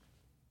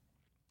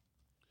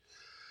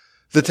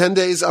The 10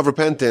 days of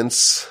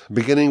repentance,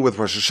 beginning with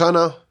Rosh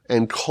Hashanah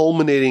and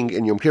culminating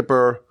in Yom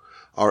Kippur,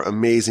 are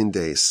amazing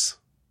days.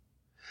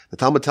 The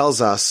Talmud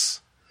tells us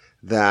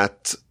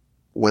that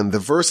when the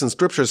verse in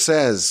Scripture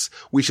says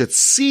we should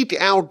seek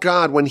out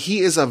God when He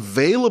is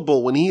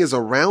available, when He is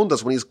around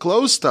us, when He's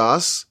close to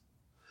us,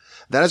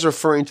 that is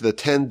referring to the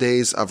 10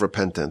 days of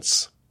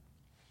repentance.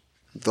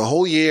 The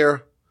whole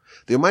year,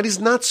 the Almighty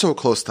is not so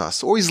close to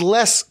us, or He's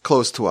less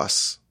close to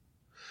us.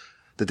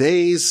 The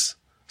days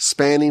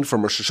spanning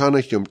from Rosh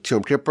Hashanah to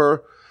Yom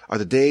Kippur are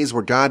the days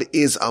where God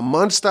is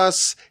amongst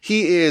us.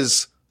 He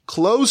is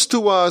close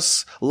to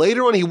us.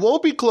 Later on, He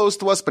won't be close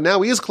to us, but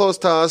now He is close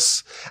to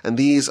us. And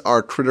these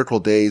are critical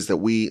days that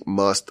we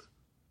must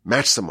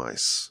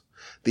maximize.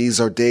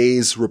 These are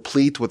days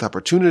replete with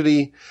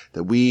opportunity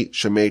that we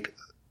should make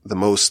the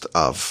most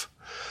of.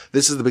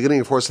 This is the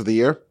beginning, of course, of the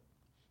year.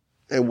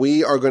 And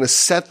we are going to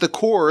set the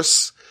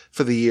course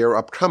for the year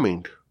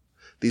upcoming.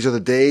 These are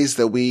the days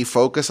that we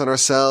focus on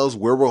ourselves,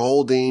 where we're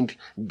holding,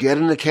 get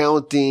an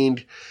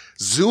accounting,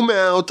 zoom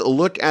out,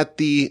 look at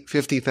the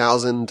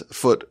 50,000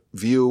 foot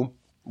view.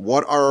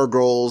 What are our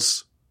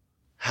goals?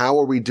 How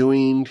are we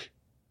doing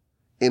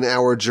in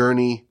our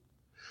journey?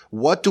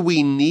 What do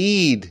we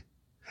need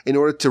in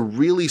order to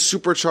really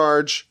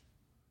supercharge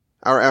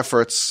our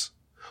efforts?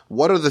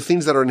 What are the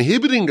things that are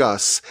inhibiting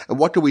us? And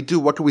what do we do?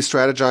 What do we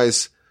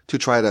strategize to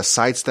try to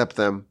sidestep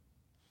them?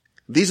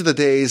 These are the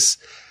days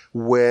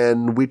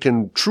when we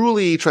can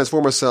truly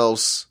transform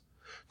ourselves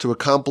to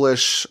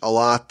accomplish a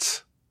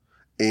lot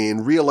in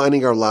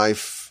realigning our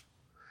life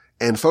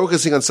and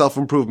focusing on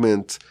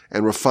self-improvement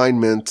and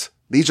refinement.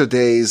 These are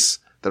days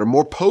that are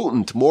more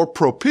potent, more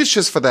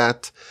propitious for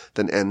that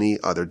than any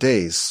other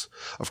days.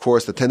 Of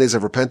course, the 10 days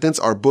of repentance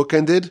are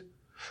bookended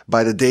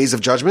by the days of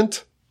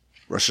judgment,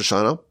 Rosh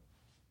Hashanah,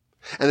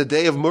 and the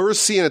day of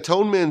mercy and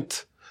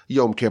atonement,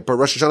 Yom Kippur.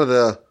 Rosh Hashanah,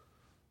 the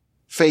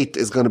fate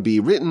is going to be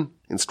written,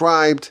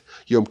 inscribed.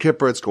 Yom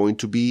Kippur, it's going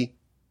to be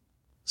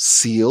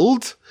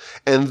sealed.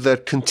 And the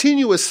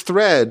continuous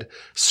thread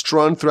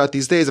strung throughout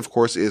these days, of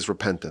course, is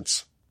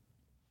repentance.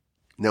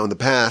 Now, in the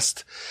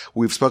past,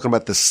 we've spoken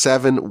about the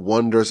 7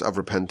 wonders of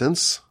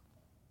repentance.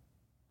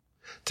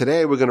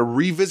 Today, we're going to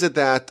revisit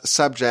that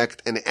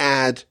subject and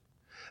add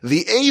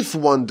the 8th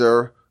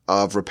wonder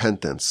of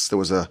repentance. There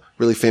was a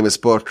really famous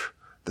book,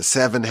 The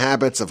 7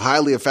 Habits of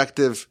Highly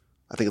Effective,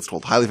 I think it's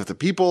called Highly Effective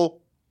People.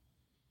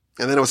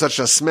 And then it was such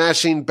a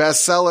smashing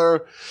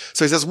bestseller.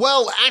 So he says,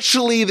 well,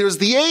 actually, there's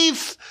the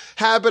 8th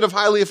habit of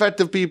highly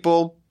effective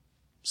people.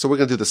 So we're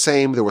going to do the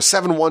same. There were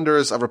 7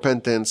 wonders of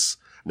repentance.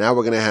 Now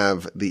we're going to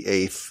have the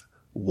 8th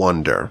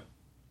wonder.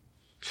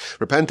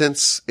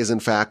 Repentance is,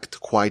 in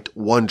fact, quite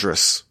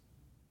wondrous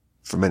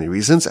for many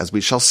reasons, as we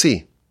shall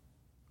see.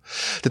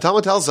 The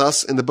Talmud tells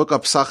us in the book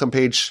of Pesachim,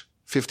 page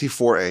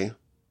 54a,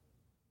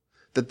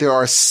 that there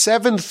are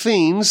 7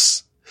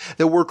 things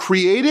that were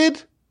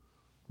created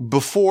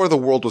before the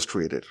world was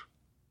created.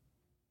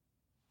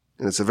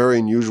 And it's a very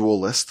unusual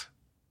list.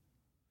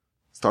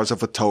 It starts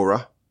off with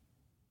Torah.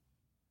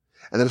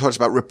 And then it talks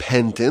about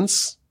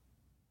repentance,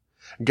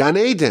 Gan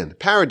Eden,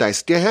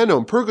 paradise,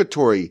 Gehenna,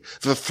 purgatory,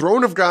 the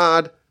throne of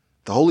God,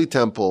 the holy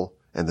temple,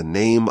 and the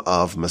name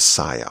of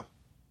Messiah.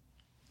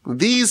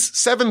 These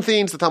 7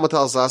 things, the Talmud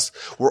tells us,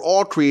 were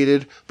all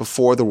created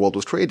before the world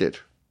was created.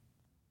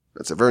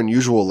 That's a very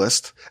unusual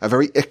list, a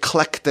very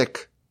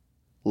eclectic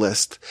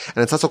list,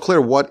 and it's not so clear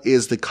what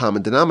is the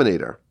common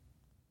denominator.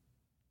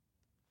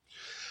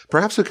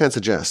 Perhaps we can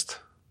suggest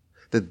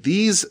that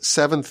these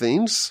 7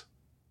 things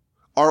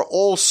are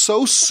all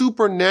so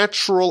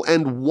supernatural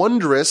and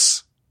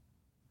wondrous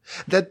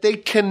that they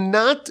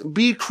cannot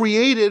be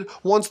created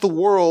once the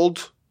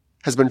world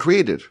has been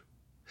created.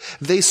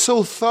 They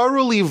so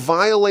thoroughly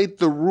violate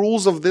the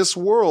rules of this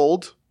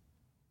world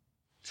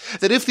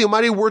that if the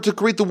Almighty were to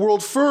create the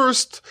world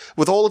first,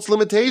 with all its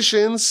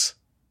limitations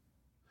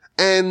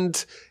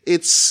and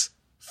its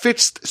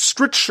fixed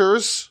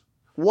strictures,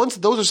 once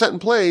those are set in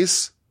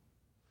place,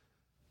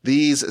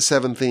 these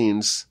 7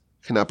 things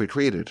cannot be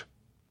created.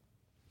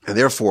 And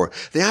therefore,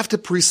 they have to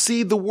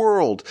precede the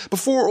world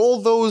before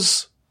all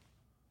those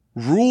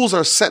rules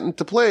are set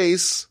into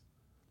place,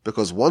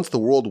 because once the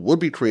world would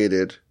be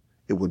created,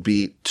 it would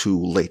be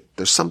too late.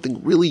 There's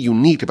something really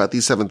unique about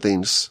these 7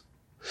 things.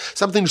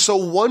 Something so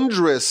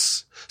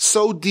wondrous,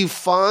 so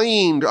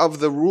defying of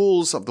the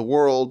rules of the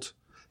world,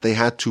 they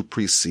had to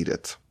precede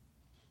it.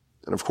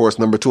 And of course,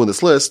 number 2 on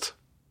this list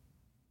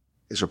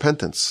is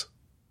repentance.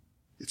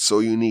 It's so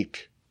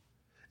unique.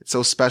 It's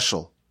so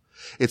special.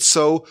 It's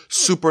so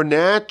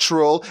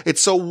supernatural.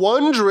 It's so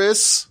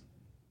wondrous.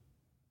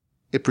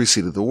 It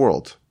preceded the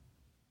world.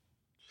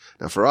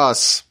 Now for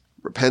us,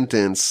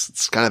 repentance,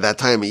 it's kind of that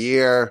time of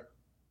year.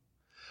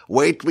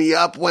 Wake me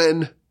up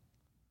when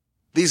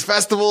these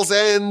festivals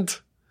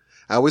end.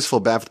 I always feel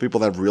bad for the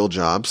people that have real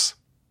jobs.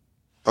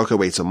 Okay,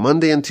 wait, so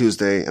Monday and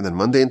Tuesday, and then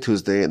Monday and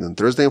Tuesday, and then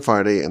Thursday and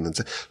Friday, and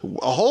then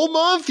a whole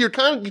month, you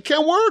can't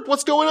work.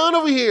 What's going on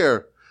over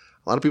here?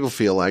 A lot of people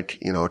feel like,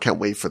 I can't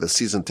wait for the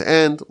season to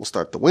end. We'll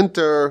start the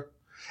winter,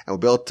 and we'll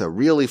be able to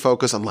really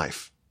focus on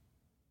life.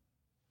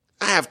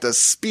 I have to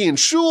be in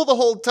shul the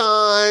whole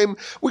time.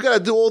 We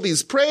gotta do all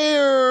these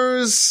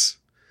prayers.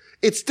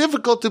 It's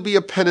difficult to be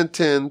a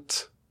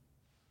penitent.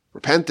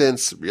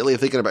 Repentance, really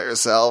thinking about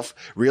yourself,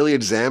 really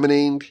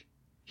examining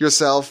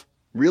yourself,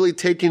 really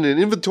taking an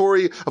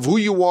inventory of who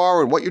you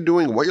are and what you're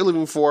doing and what you're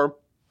living for.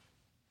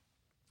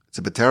 It's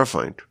a bit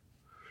terrifying.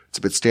 It's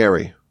a bit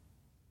scary.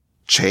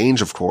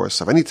 Change, of course,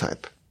 of any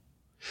type.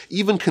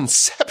 Even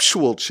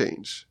conceptual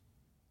change.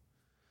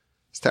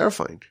 It's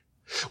terrifying.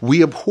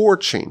 We abhor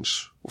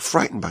change. We're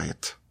frightened by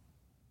it.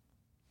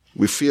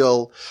 We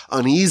feel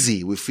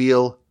uneasy. We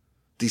feel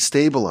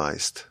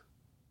destabilized.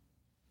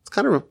 It's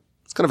kind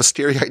of a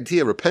scary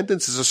idea.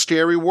 Repentance is a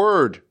scary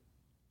word.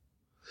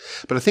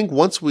 But I think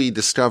once we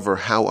discover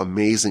how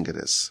amazing it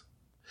is,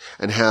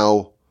 and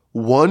how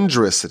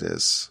wondrous it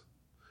is,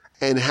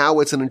 and how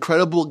it's an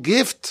incredible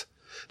gift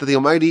that the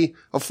Almighty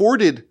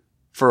afforded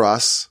for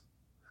us,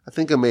 I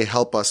think it may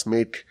help us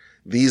make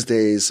these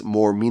days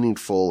more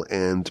meaningful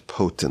and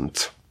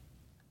potent.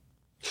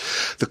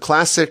 The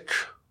classic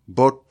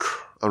book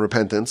on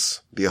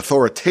repentance, the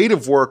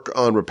authoritative work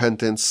on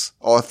repentance,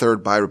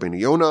 authored by Rabbeinu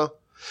Yonah,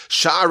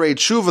 Sha'arei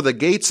Tshuva, the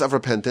Gates of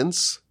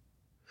Repentance,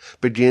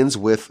 begins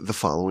with the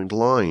following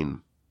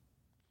line.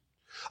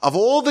 Of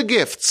all the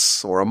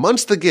gifts, or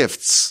amongst the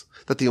gifts,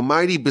 that the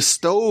Almighty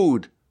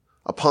bestowed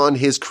upon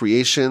His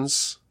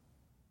creations,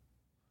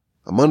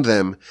 among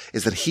them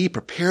is that He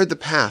prepared the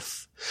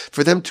path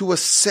for them to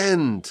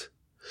ascend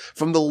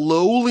from the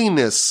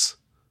lowliness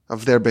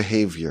of their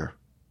behavior.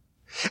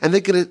 And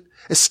they could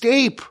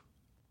escape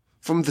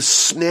from the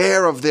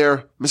snare of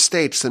their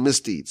mistakes and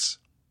misdeeds.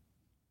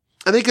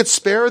 And they could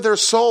spare their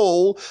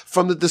soul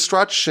from the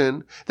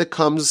destruction that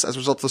comes as a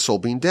result of the soul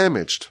being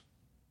damaged.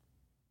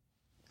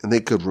 And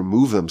they could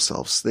remove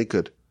themselves. They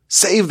could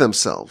save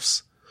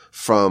themselves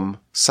from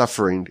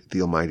suffering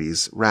the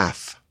Almighty's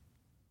wrath.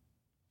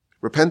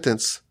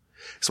 Repentance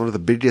is one of the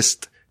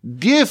biggest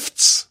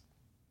gifts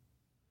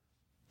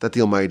that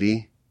the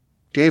Almighty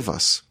gave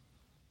us.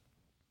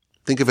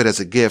 Think of it as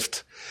a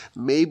gift.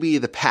 Maybe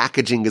the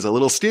packaging is a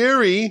little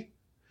scary.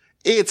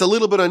 It's a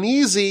little bit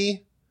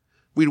uneasy.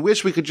 We'd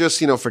wish we could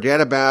just,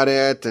 forget about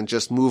it and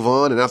just move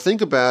on and not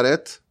think about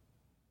it.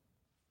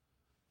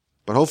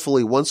 But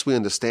hopefully once we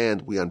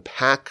understand, we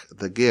unpack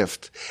the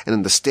gift and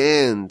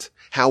understand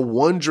how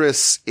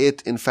wondrous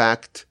it in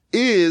fact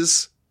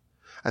is,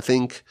 I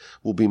think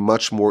we'll be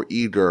much more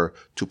eager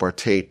to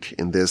partake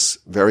in this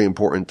very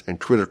important and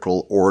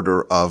critical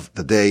order of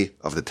the day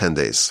of the 10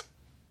 days.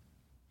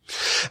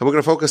 And we're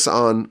going to focus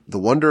on the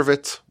wonder of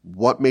it,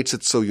 what makes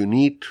it so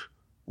unique,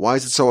 why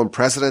is it so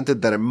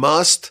unprecedented that it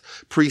must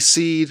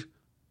precede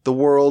the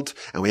world.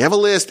 And we have a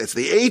list. It's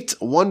the 8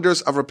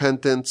 wonders of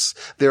repentance.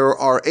 There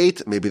are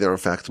 8, maybe there are in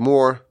fact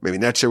more. Maybe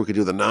next year we could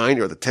do the 9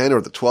 or the 10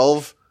 or the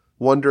 12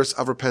 wonders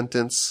of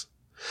repentance.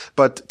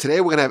 But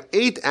today we're going to have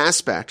 8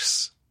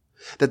 aspects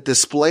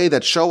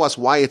that show us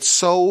why it's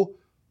so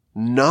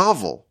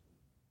novel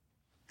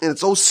and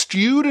it's so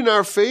skewed in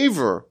our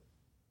favor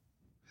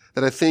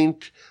that I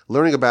think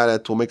learning about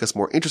it will make us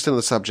more interested in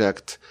the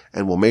subject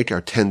and will make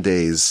our 10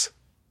 days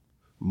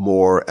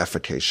more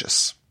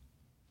efficacious.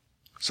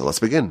 So let's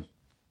begin.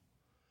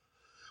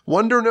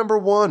 Wonder number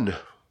 1.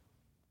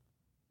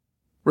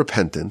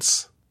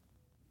 Repentance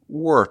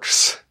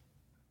works.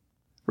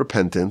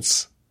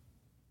 Repentance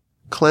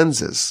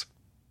cleanses.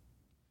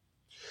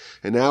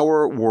 In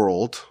our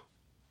world,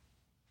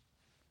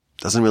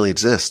 doesn't really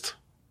exist.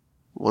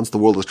 Once the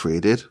world was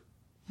created,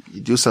 you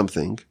do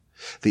something,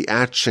 the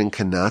action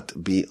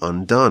cannot be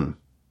undone.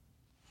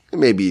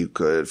 Maybe you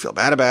could feel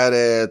bad about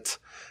it,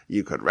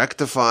 you could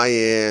rectify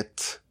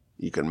it,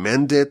 you can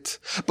mend it,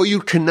 but you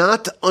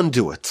cannot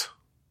undo it.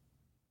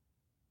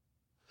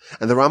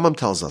 And the Rambam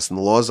tells us in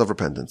the laws of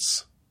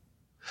repentance,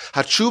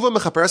 Hatshuva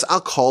mechaperes al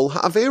kol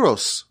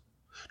ha'averos.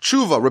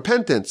 Tshuva,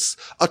 repentance,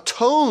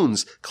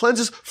 atones,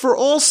 cleanses for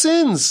all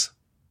sins.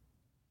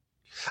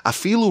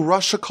 Afilu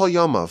rasha kol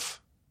yamav.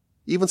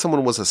 Even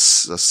someone who was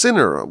a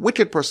sinner, a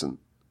wicked person,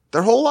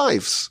 their whole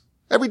lives,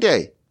 every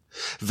day.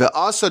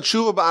 Ve'asa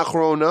tshuva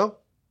ba'achrona.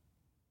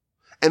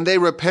 And they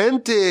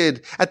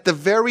repented at the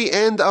very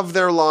end of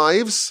their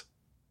lives.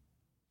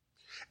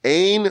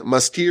 Ein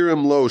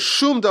maskirim lo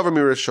shum davar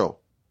mirisho.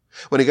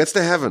 When he gets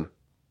to heaven,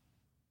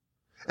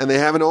 and they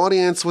have an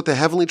audience with the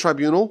heavenly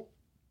tribunal,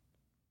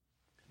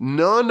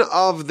 none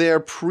of their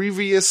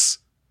previous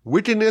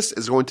wickedness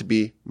is going to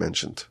be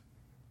mentioned.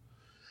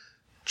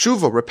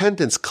 Tshuva,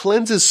 repentance,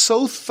 cleanses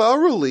so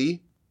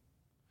thoroughly,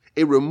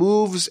 it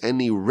removes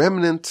any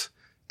remnant,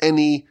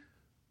 any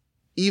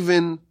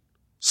even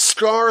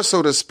scar,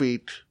 so to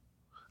speak,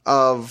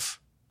 of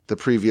the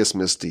previous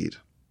misdeed.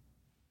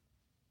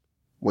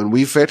 When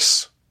we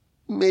fix,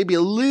 maybe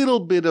a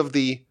little bit of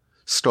the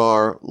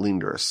scar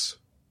lingers.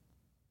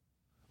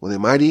 When the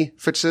Almighty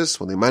fixes,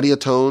 when the Almighty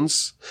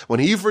atones,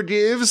 when He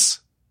forgives,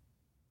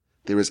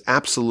 there is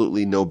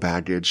absolutely no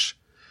baggage.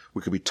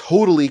 We could be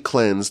totally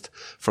cleansed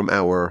from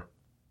our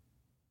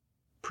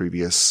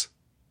previous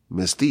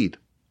misdeed.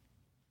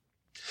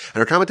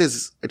 And our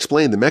commentators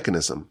explain the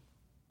mechanism.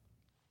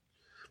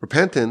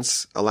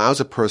 Repentance allows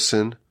a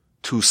person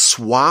to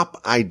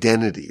swap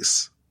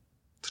identities,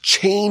 to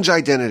change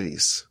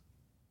identities.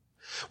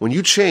 When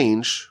you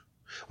change,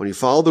 when you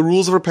follow the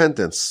rules of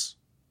repentance,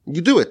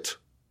 you do it.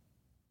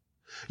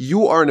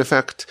 You are in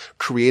effect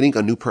creating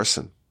a new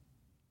person.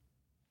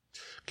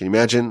 Can you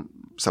imagine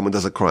someone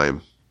does a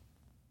crime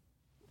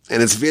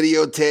and it's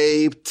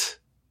videotaped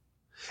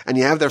and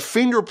you have their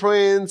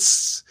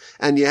fingerprints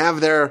and you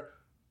have their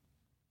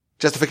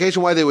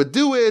justification why they would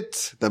do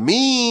it, the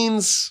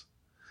means,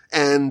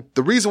 and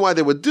the reason why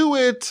they would do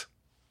it.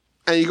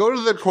 And you go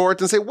to the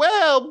court and say,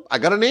 well, I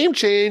got a name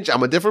change.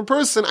 I'm a different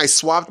person. I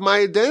swapped my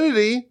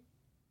identity.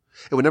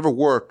 It would never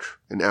work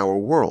in our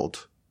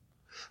world.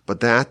 But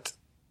that,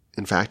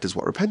 in fact, is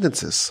what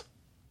repentance is.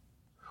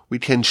 We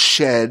can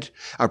shed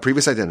our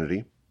previous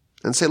identity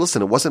and say,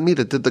 listen, it wasn't me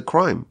that did the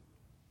crime.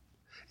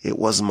 It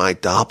was my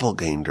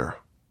doppelganger.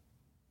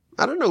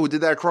 I don't know who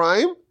did that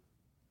crime.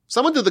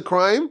 Someone did the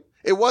crime.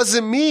 It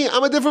wasn't me.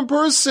 I'm a different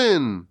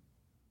person.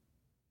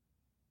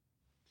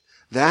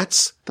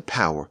 That's the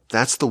power.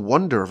 That's the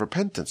wonder of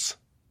repentance.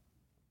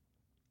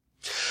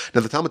 Now,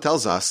 the Talmud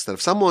tells us that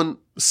if someone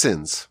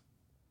sins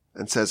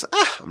and says,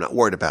 I'm not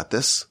worried about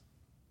this,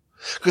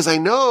 because I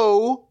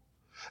know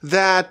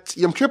that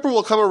Yom Kippur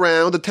will come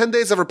around, the 10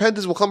 days of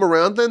repentance will come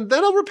around, then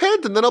I'll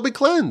repent and then I'll be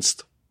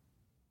cleansed.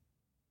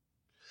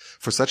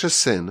 For such a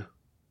sin,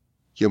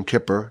 Yom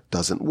Kippur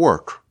doesn't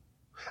work.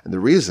 And the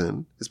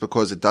reason is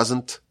because it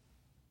doesn't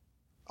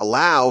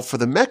allow for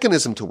the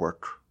mechanism to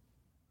work.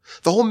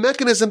 The whole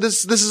mechanism,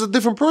 this is a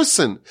different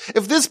person.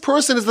 If this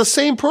person is the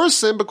same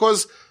person,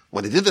 because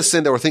when they did the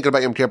sin, they were thinking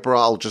about Yom Kippur,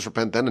 I'll just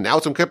repent then, and now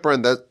it's Yom Kippur,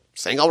 and they're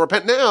saying I'll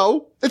repent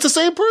now, it's the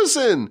same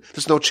person.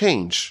 There's no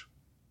change.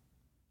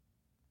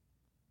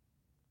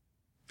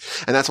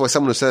 And that's why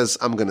someone who says,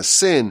 I'm going to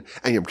sin,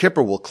 and Yom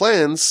Kippur will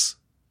cleanse,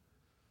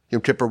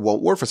 Yom Kippur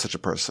won't work for such a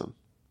person.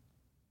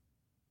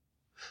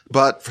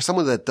 But for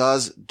someone that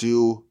does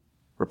do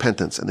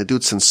repentance, and they do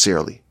it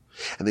sincerely,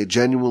 and they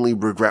genuinely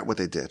regret what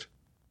they did,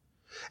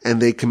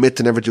 and they commit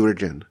to never do it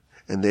again,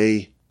 and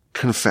they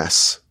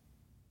confess,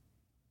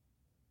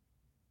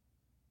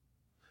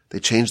 they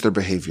change their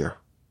behavior.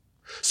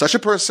 Such a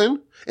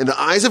person, in the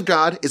eyes of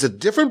God, is a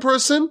different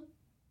person,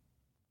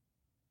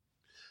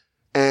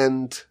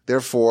 and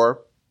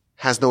therefore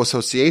has no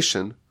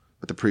association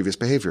with the previous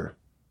behavior.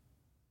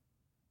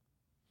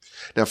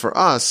 Now for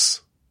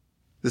us,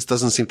 this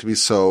doesn't seem to be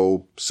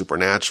so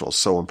supernatural,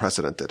 so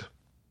unprecedented.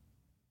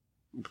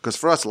 Because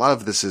for us, a lot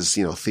of this is,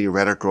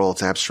 theoretical,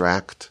 it's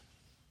abstract.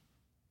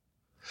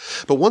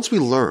 But once we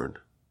learn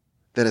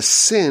that a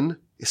sin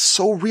is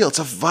so real, it's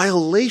a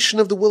violation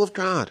of the will of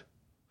God.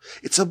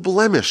 It's a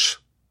blemish.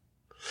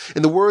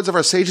 In the words of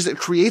our sages, it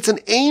creates an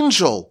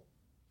angel,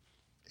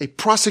 a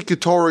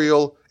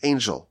prosecutorial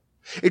angel.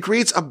 It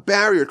creates a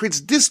barrier, it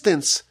creates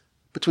distance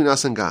between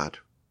us and God.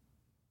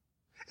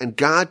 And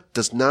God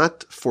does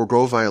not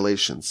forego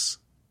violations.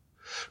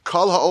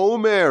 Kol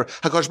ha'omer,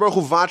 HaKadosh Baruch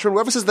Hu vatrin,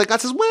 whoever says that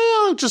God says,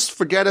 well, just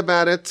forget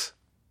about it,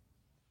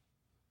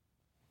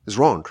 is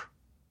wrong.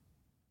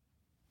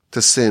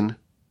 To sin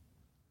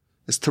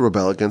is to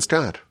rebel against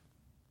God.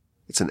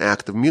 It's an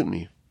act of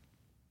mutiny.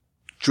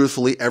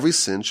 Truthfully, every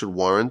sin should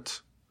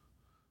warrant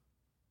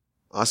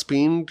us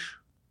being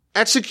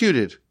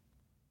executed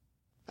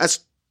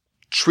as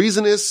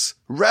treasonous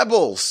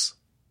rebels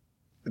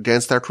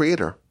against our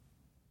Creator.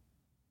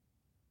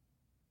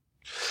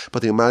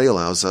 But the Almighty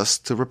allows us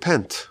to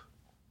repent.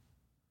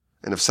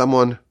 And if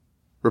someone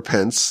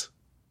repents,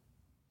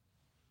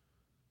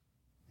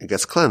 it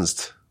gets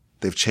cleansed.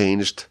 They've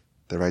changed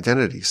their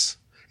identities.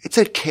 It's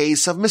a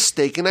case of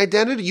mistaken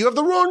identity. You have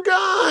the wrong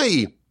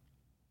guy.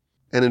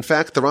 And in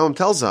fact, the Rambam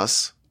tells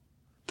us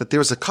that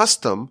there's a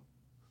custom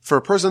for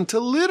a person to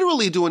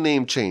literally do a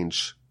name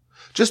change,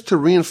 just to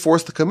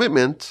reinforce the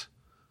commitment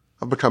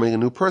of becoming a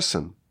new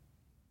person.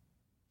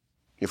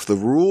 If the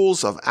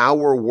rules of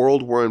our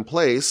world were in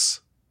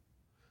place,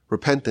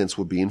 repentance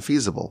would be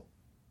infeasible.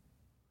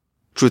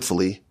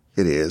 Truthfully,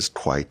 it is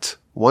quite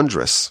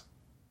wondrous.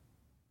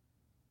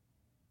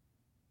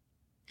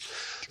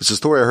 There's a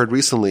story I heard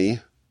recently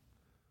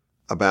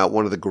about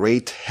one of the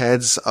great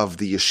heads of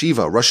the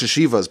yeshiva, Rosh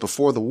Yeshivas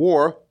before the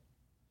war,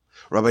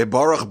 Rabbi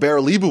Baruch Ber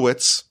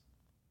Leibowitz.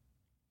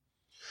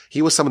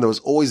 He was someone that was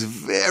always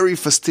very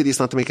fastidious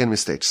not to make any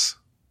mistakes.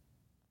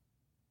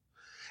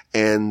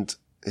 And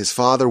his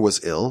father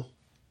was ill,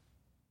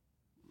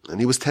 and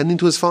he was tending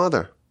to his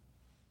father.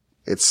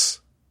 It's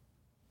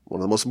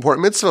one of the most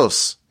important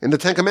mitzvos in the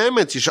Ten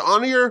Commandments. You should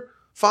honor your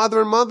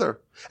father and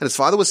mother. And his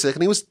father was sick,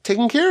 and he was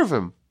taking care of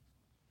him.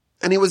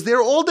 And he was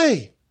there all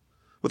day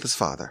with his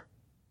father.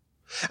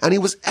 And he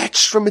was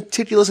extra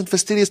meticulous and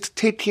fastidious to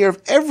take care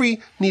of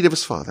every need of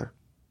his father.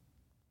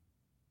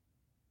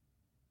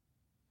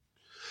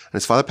 And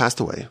his father passed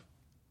away.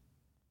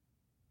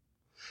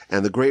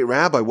 And the great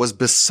rabbi was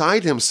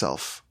beside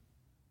himself.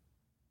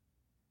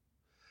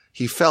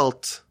 He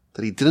felt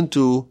that he didn't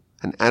do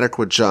an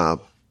adequate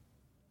job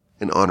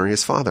in honoring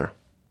his father.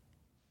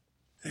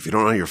 If you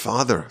don't honor your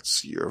father,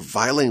 you're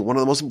violating one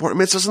of the most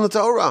important mitzvahs in the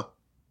Torah.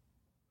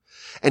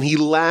 and he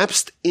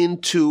lapsed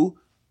into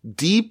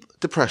deep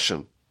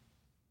depression.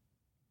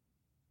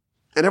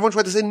 And everyone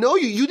tried to say, no,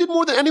 you did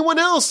more than anyone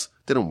else.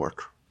 Didn't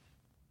work.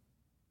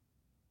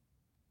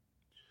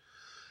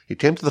 He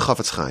came to the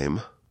Chafetz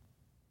Chaim,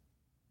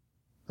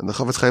 and the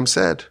Chafetz Chaim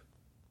said,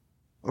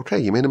 okay,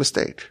 you made a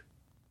mistake,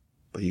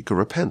 but you can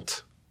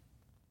repent.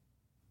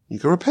 You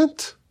can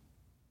repent.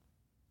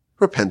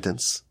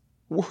 Repentance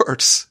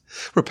works.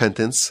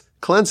 Repentance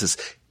cleanses.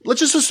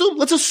 Let's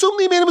assume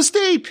they made a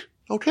mistake.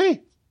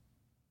 Okay.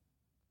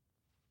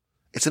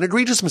 It's an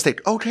egregious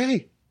mistake.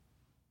 Okay.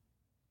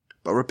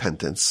 But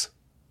repentance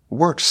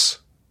works.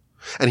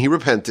 And he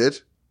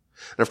repented.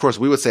 And of course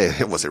we would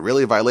say, was it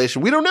really a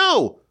violation? We don't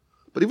know.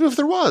 But even if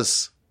there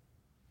was,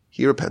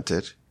 he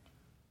repented.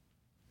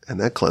 And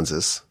that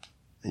cleanses.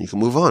 And you can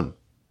move on.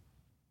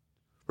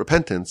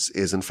 Repentance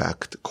is in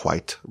fact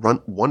quite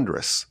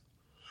wondrous.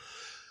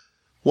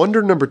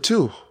 Wonder number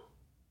 2.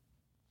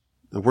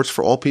 It works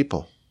for all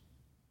people.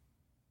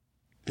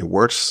 It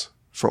works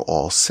for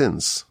all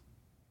sins.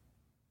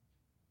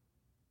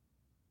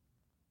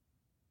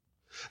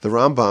 The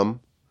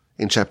Rambam,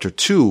 in chapter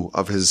 2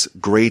 of his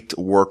great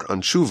work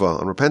on Tshuva,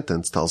 on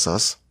repentance, tells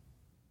us,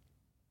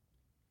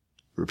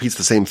 repeats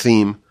the same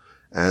theme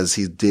as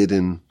he did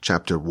in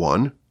chapter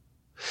 1.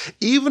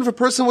 Even if a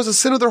person was a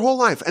sinner their whole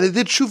life, and they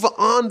did Tshuva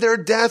on their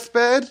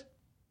deathbed,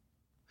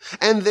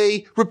 and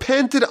they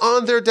repented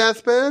on their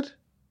deathbed,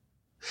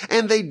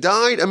 and they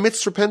died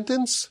amidst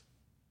repentance,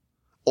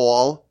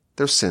 all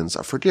their sins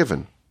are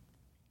forgiven.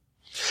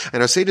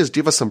 And our sages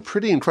give us some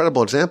pretty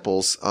incredible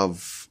examples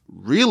of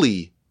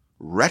really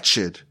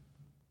wretched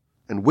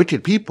and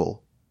wicked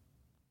people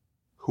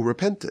who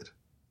repented,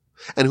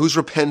 and whose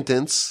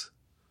repentance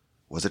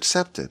was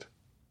accepted.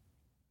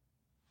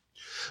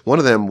 One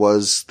of them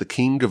was the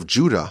king of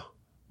Judah,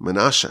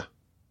 Manasseh.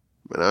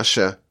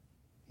 Manasseh,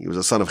 he was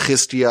a son of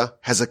Chizkiah,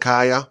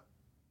 Hezekiah.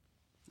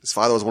 His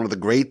father was one of the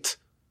great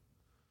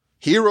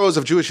heroes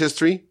of Jewish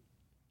history.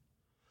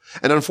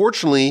 And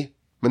unfortunately,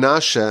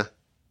 Manasseh,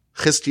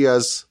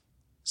 Chizkiah's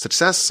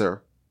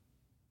successor,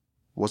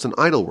 was an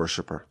idol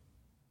worshiper.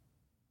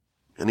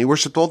 And he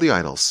worshipped all the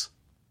idols.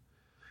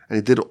 And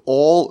he did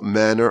all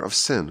manner of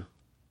sin.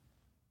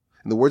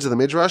 In the words of the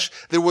Midrash,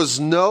 there was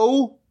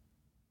no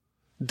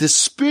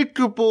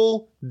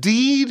despicable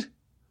deed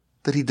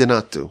that he did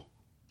not do.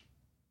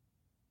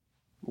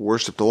 He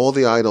worshipped all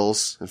the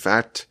idols. In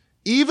fact,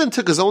 even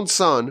took his own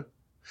son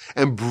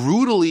and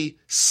brutally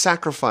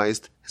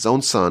sacrificed his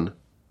own son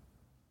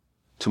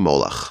to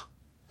Moloch,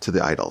 to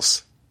the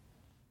idols.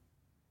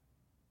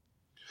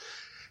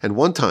 And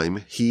one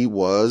time he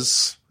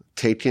was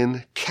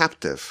taken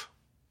captive.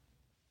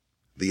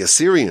 The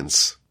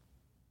Assyrians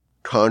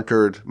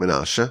conquered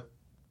Manasseh,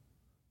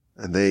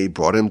 and they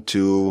brought him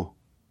to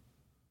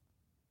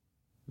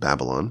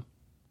Babylon,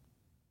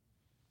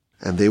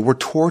 and they were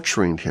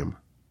torturing him,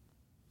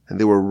 and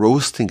they were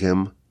roasting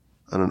him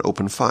on an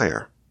open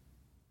fire.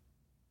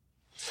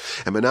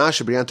 And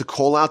Manasseh began to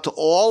call out to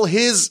all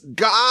his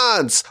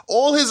gods,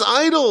 all his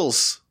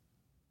idols,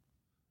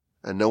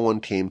 and no one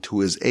came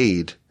to his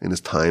aid in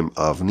his time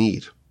of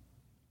need.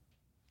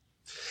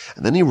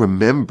 And then he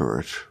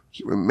remembered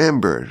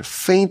a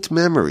faint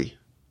memory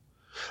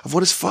of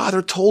what his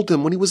father told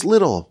him when he was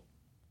little.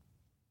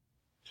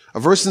 A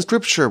verse in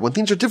scripture, when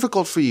things are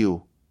difficult for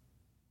you,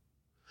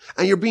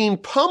 and you're being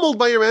pummeled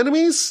by your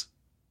enemies,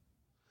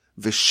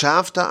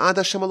 V'shavta ad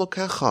Hashem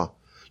Elokecha,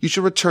 you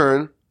should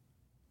return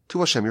to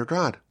Hashem your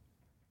God.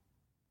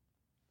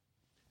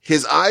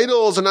 His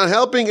idols are not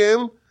helping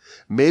him.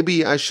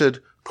 Maybe I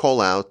should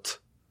call out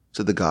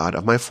to the God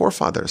of my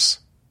forefathers.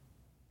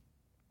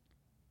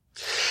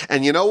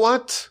 And you know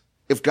what?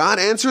 If God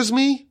answers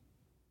me,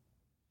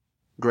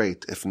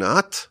 great. If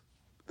not,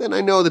 then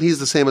I know that he's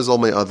the same as all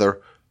my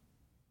other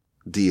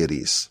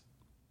deities.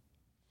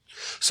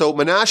 So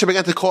Manasseh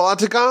began to call out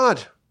to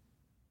God.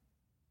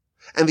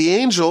 And the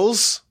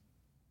angels,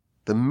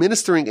 the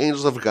ministering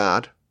angels of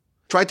God,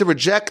 tried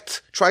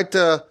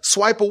to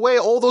swipe away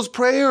all those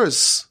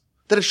prayers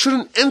that it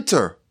shouldn't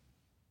enter.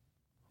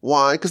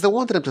 Why? Because they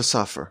wanted him to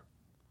suffer.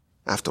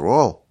 After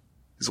all,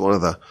 he's one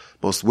of the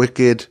most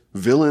wicked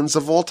villains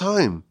of all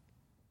time.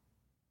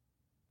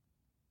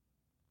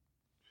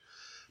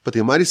 But the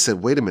Almighty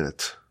said, wait a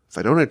minute. If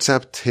I don't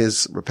accept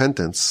his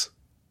repentance,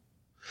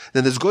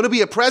 then there's going to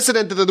be a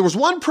precedent that there was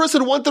one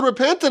person who wanted to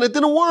repent and it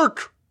didn't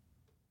work.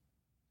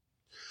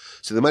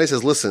 So the Almighty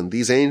says, listen,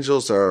 these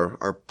angels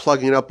are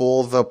plugging up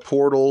all the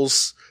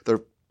portals.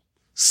 They're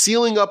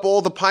sealing up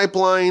all the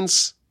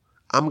pipelines.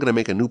 I'm going to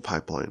make a new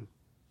pipeline.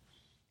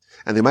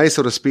 And the Almighty,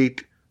 so to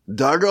speak,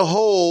 dug a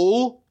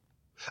hole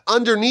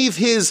underneath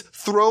his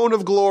throne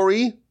of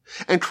glory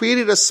and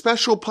created a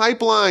special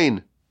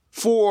pipeline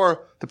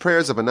for the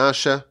prayers of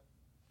Manasseh,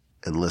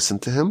 and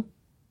listened to him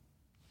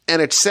and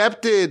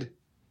accepted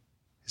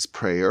his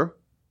prayer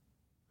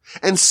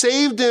and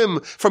saved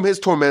him from his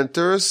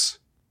tormentors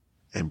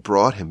and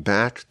brought him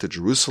back to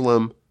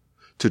Jerusalem,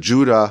 to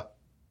Judah,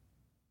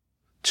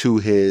 to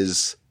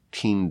his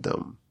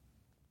kingdom.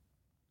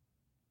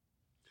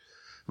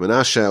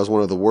 Menashe was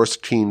one of the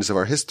worst kings of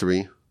our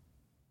history,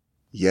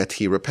 yet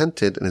he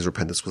repented and his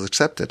repentance was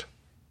accepted.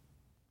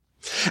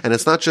 And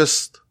it's not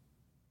just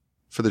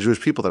for the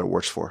Jewish people that it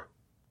works for.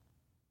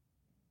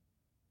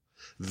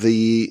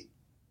 The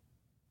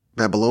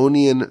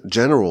Babylonian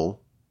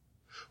general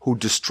who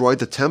destroyed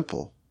the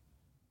temple,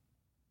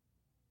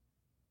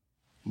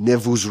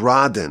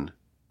 Nebuzaradan,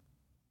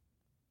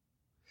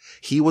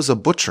 he was a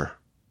butcher,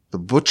 the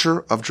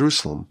butcher of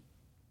Jerusalem.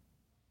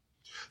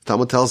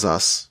 Talmud tells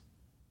us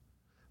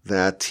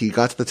that he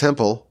got to the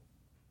temple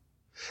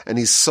and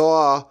he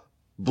saw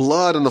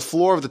blood on the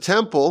floor of the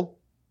temple,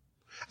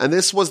 and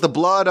this was the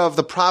blood of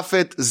the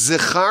prophet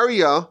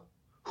Zechariah,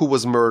 who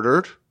was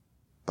murdered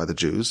by the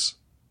Jews.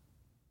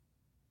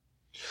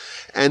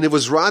 And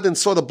Nebuzaradan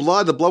saw the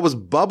blood was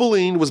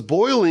bubbling, was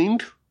boiling.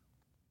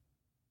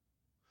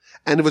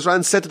 And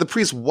Nebuzaradan said to the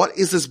priest, "What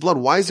is this blood?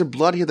 Why is there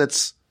blood here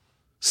that's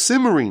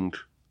simmering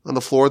on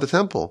the floor of the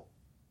temple?"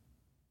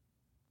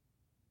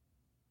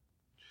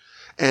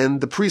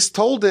 And the priest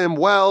told him,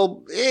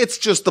 "Well, it's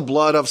just the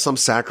blood of some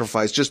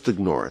sacrifice. Just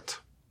ignore it."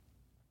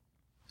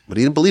 But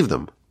he didn't believe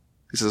them.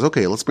 He says,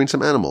 "Okay, let's bring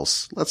some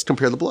animals. Let's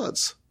compare the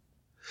bloods."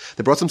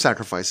 They brought some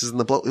sacrifices and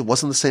the blood, it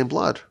wasn't the same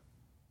blood.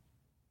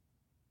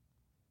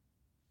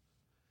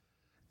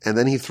 And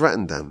then he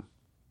threatened them.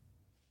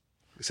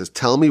 He says,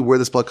 "Tell me where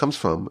this blood comes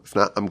from. If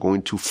not, I'm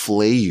going to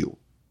flay you."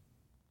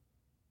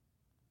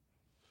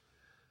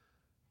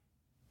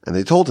 And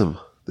they told him,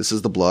 "This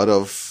is the blood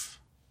of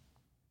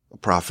a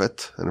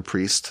prophet and a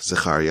priest,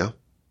 Zechariah.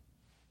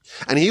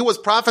 And he was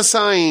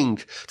prophesying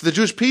to the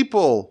Jewish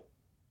people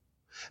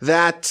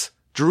that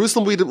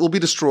Jerusalem will be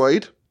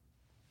destroyed."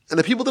 And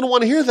the people didn't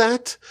want to hear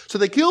that, so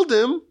they killed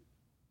him.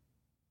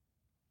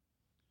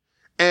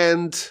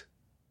 And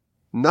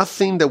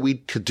nothing that we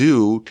could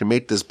do to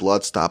make this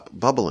blood stop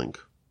bubbling.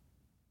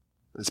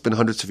 It's been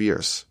hundreds of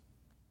years.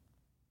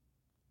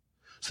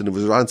 So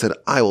Nebuzaradan said,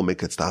 "I will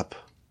make it stop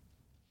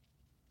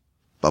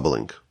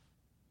bubbling."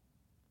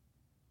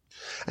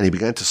 And he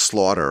began to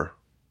slaughter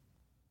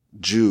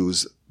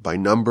Jews by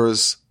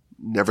numbers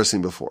never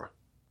seen before.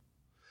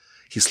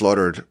 He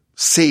slaughtered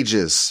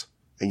sages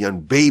and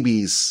young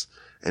babies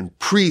and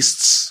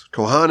priests,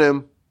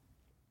 Kohanim.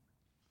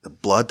 The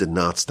blood did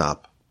not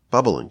stop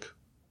bubbling.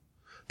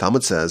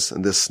 Talmud says,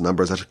 and this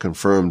number is actually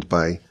confirmed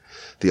by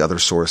the other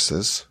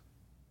sources,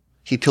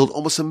 he killed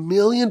almost 1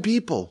 million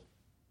people.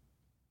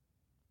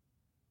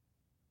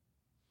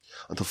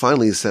 Until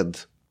finally he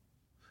said,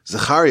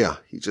 Zechariah,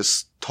 he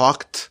just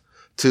talked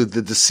to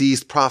the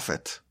deceased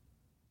prophet.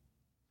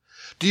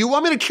 "Do you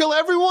want me to kill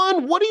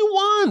everyone? What do you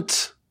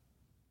want?"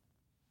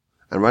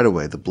 And right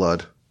away the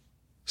blood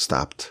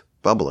stopped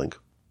bubbling.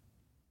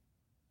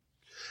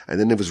 And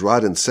then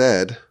Nebuzaradan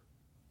said,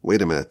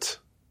 "Wait a minute.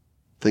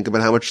 Think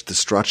about how much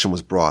destruction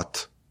was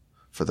brought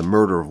for the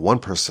murder of one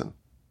person.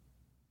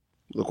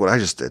 Look what I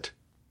just did.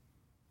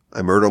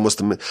 I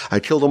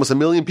killed almost 1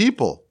 million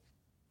people.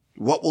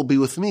 What will be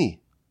with me?"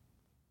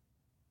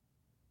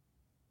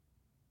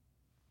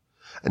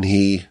 And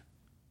he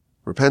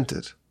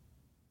repented.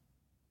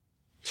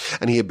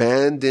 And he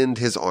abandoned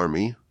his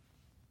army.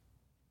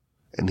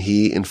 And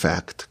he, in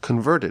fact,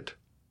 converted.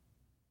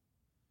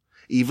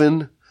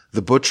 Even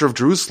the butcher of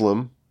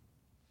Jerusalem,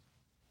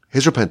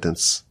 his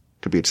repentance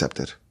could be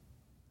accepted.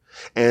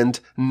 And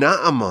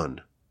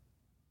Naaman,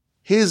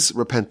 his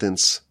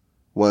repentance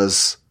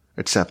was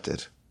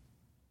accepted.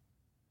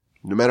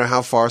 No matter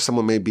how far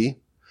someone may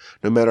be,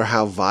 no matter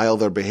how vile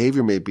their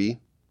behavior may be,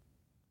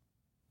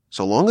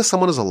 so long as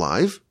someone is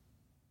alive,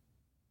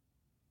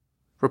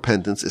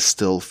 repentance is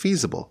still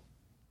feasible.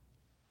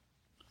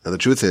 Now the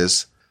truth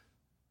is,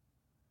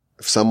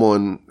 if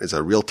someone is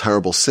a real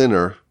terrible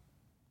sinner,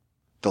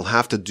 they'll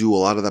have to do a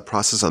lot of that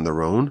process on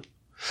their own.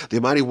 The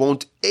Almighty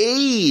won't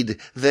aid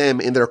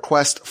them in their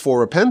quest for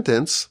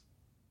repentance,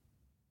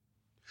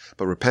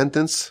 but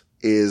repentance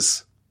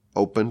is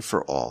open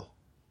for all.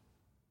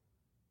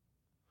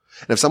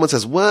 And if someone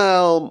says,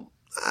 "Well,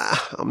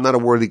 I'm not a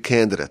worthy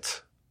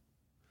candidate,"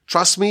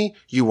 trust me,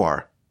 you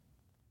are.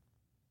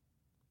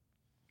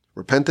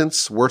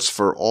 Repentance works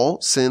for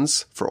all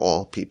sins, for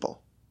all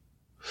people.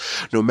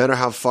 No matter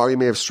how far you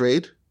may have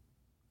strayed,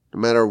 no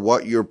matter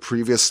what your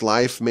previous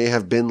life may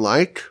have been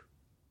like,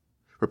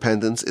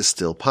 repentance is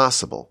still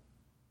possible.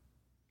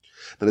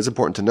 Now, it's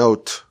important to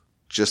note,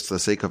 just for the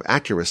sake of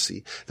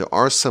accuracy, there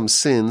are some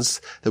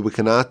sins that we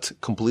cannot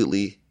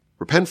completely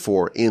repent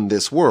for in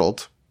this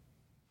world.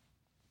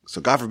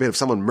 So God forbid, if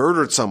someone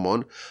murdered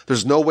someone,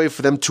 there's no way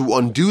for them to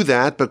undo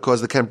that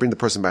because they can't bring the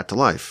person back to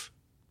life.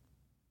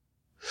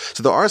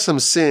 So there are some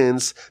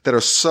sins that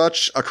are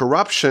such a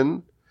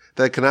corruption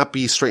that cannot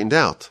be straightened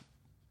out.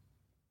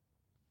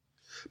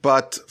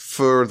 But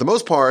for the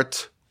most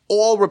part,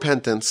 all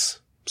repentance,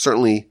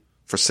 certainly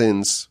for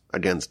sins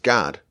against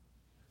God,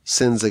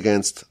 sins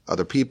against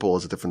other people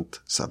is a different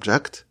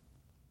subject.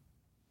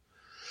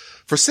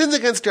 For sins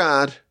against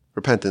God,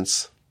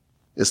 repentance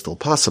is still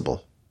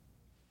possible.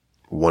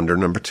 Wonder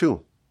number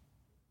 2.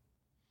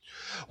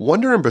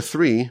 Wonder number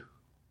 3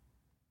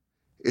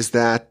 is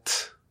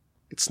that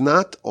it's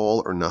not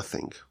all or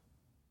nothing.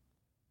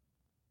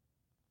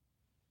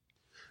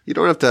 You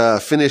don't have to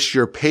finish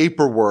your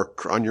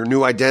paperwork on your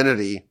new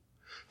identity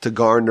to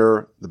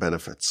garner the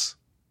benefits.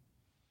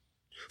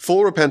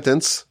 Full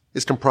repentance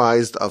is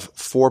comprised of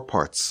 4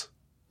 parts.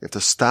 You have to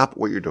stop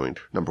what you're doing.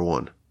 Number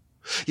 1.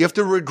 You have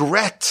to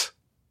regret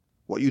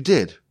what you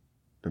did.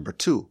 Number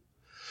 2.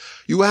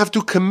 You have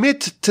to commit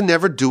to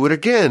never do it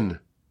again.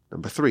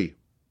 Number 3.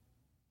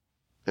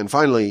 And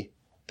finally,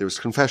 there is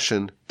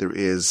confession. There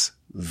is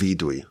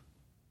vidui.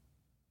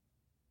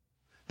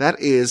 That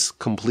is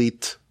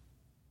complete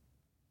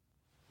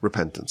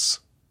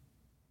repentance.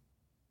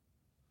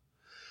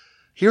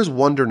 Here's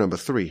wonder number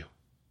 3.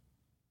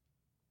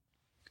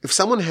 If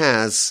someone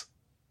has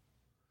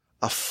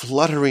a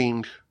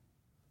fluttering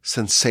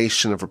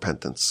sensation of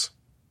repentance,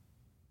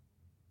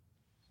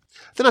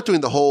 they're not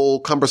doing the whole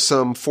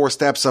cumbersome 4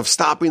 steps of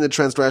stopping the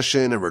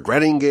transgression and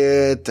regretting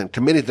it and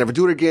committing to never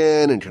do it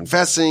again and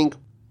confessing.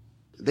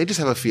 They just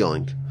have a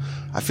feeling.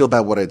 I feel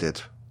bad what I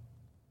did.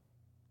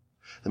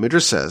 The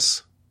Midrash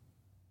says,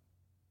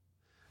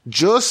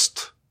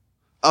 just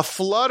a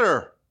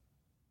flutter,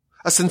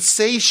 a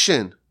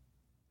sensation,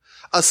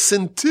 a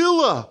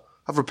scintilla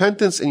of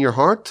repentance in your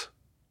heart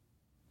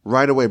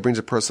right away brings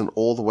a person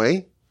all the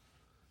way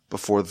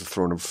before the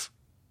throne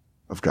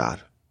of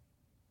God.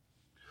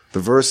 The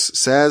verse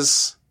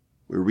says,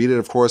 we read it,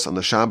 of course, on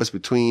the Shabbos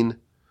between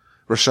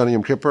Rosh Hashanah and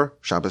Yom Kippur,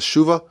 Shabbos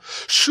Shuvah.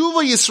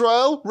 Shuvah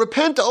Yisrael,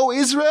 repent, O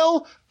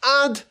Israel,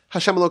 ad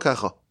Hashem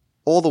Elokecha.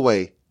 All the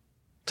way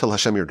till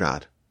Hashem your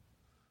God.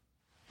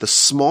 The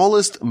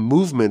smallest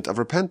movement of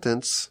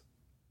repentance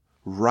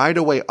right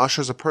away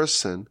ushers a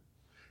person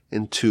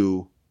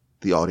into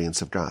the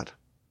audience of God.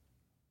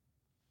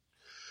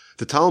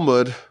 The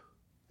Talmud,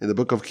 in the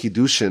book of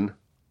Kiddushin,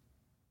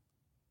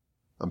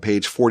 on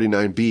page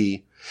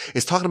 49b,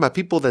 is talking about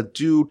people that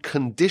do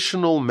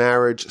conditional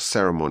marriage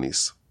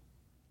ceremonies.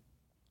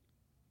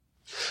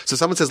 So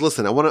someone says,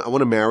 listen, I want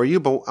to marry you,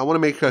 but I want to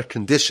make a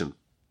condition.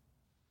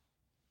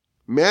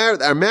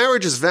 Our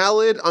marriage is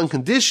valid on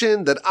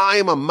condition that I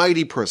am a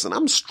mighty person.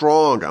 I'm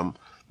strong. I'm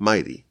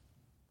mighty.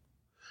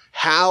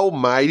 How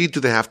mighty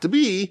do they have to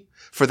be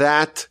for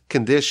that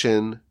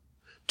condition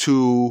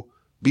to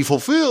be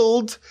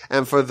fulfilled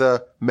and for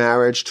the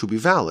marriage to be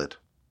valid?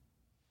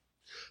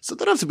 So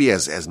they don't have to be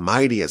as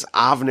mighty as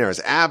Avner, as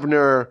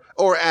Abner,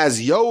 or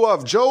as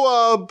Yoav,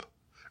 Joab.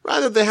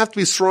 Rather, they have to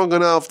be strong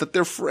enough that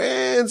their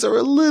friends are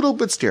a little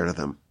bit scared of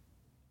them.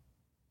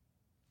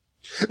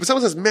 If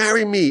someone says,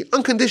 marry me,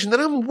 on condition that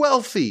I'm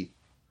wealthy,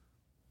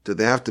 do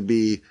they have to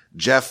be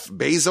Jeff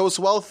Bezos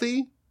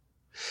wealthy?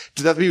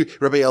 Do they have to be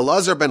Rabbi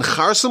Elazar ben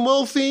Charsim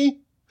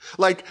wealthy?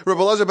 Like Rabbi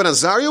Elazar ben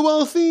Azariah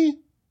wealthy?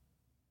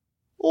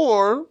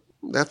 Or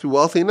they have to be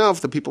wealthy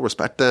enough that people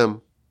respect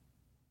them.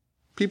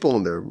 People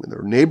in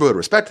their neighborhood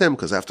respect them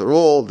because, after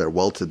all, they're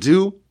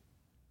well-to-do.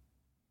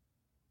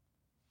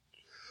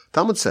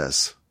 Talmud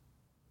says,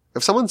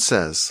 if someone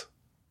says,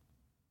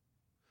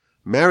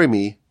 marry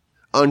me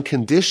on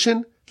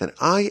condition that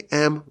I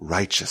am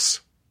righteous,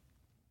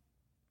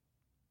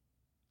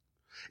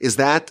 is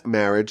that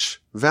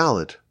marriage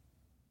valid?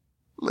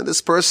 And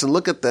this person,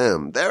 look at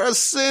them. They're a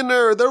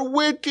sinner. They're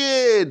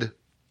wicked.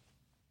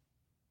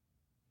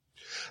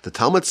 The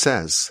Talmud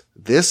says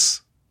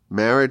this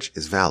marriage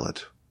is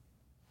valid.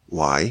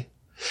 Why?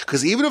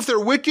 Because even if they're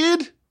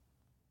wicked,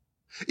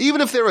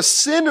 even if they're a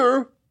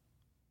sinner,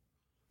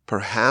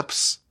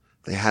 perhaps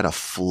they had a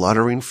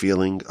fluttering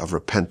feeling of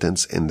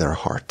repentance in their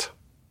heart.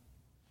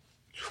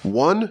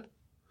 One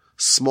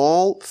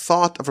small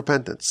thought of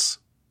repentance,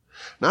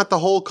 not the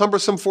whole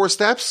cumbersome 4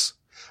 steps,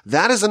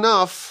 that is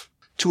enough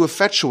to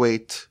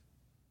effectuate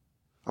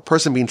a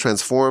person being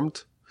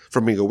transformed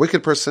from being a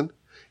wicked person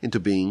into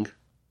being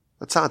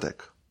a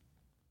tzaddik.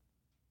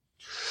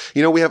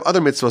 You know, we have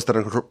other mitzvahs that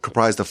are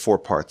comprised of 4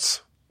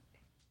 parts.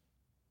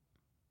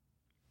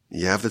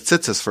 You have the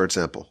tzitzis, for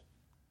example.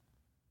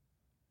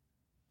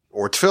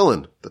 Or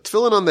tefillin, the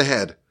tefillin on the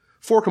head,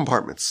 4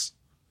 compartments,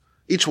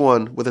 each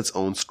one with its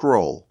own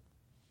scroll.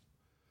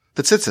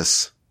 The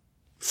tzitzis,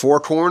 4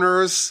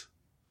 corners,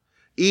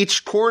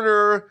 each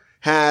corner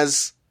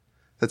has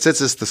the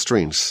tzitzis, the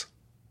strings.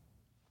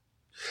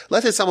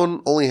 Let's say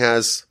someone only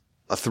has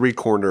a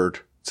 3-cornered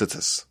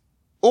tzitzis,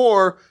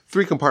 or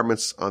 3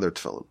 compartments on their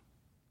tefillin.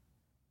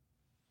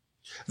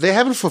 They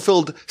haven't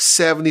fulfilled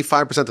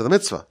 75% of the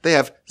mitzvah. They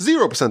have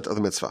 0% of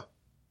the mitzvah.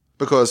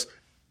 Because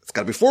it's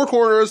got to be 4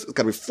 corners, it's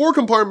got to be 4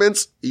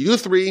 compartments, you do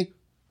 3,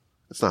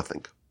 it's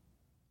nothing.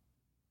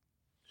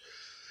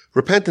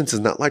 Repentance is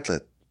not like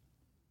that.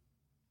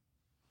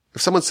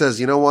 If someone says,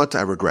 you know what,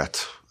 I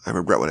regret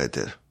what I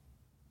did,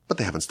 but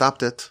they haven't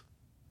stopped it,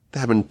 they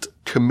haven't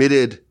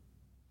committed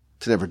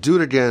to never do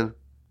it again,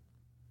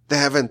 they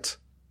haven't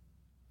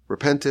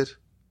repented,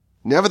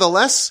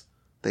 nevertheless,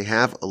 they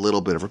have a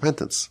little bit of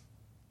repentance.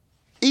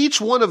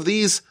 Each one of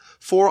these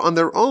 4 on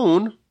their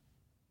own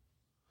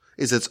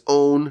is its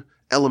own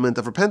element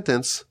of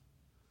repentance,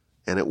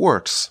 and it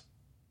works.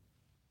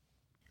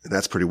 And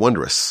that's pretty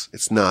wondrous.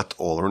 It's not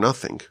all or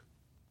nothing.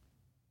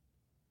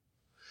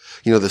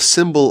 You know, the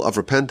symbol of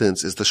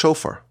repentance is the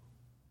shofar.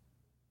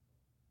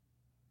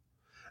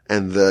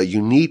 And the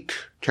unique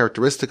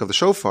characteristic of the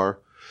shofar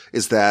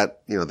is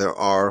that, there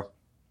are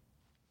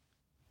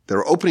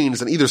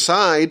openings on either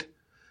side,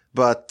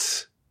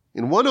 but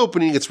in one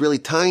opening, it's really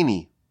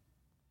tiny.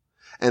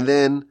 And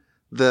then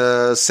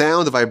the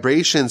sound, the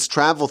vibrations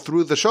travel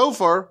through the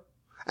shofar.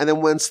 And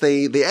then once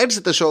they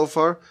exit the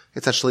shofar,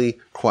 it's actually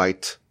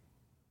quite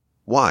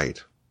wide.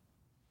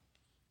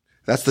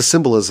 That's the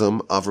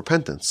symbolism of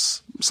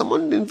repentance.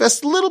 Someone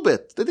invests a little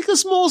bit. They take a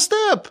small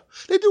step.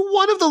 They do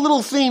one of the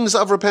little things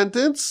of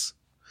repentance.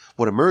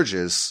 What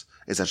emerges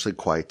is actually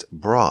quite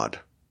broad.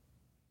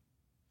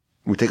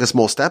 We take a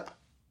small step.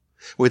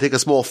 We take a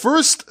small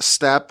first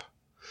step.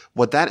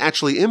 What that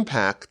actually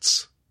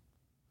impacts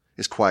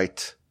is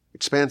quite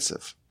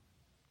expansive.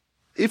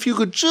 If you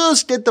could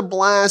just get the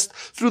blast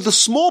through the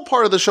small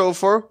part of the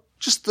shofar,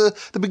 just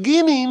the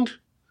beginning,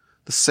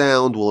 the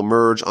sound will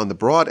emerge on the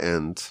broad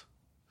end.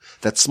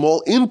 That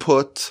small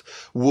input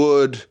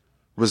would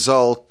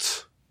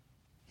result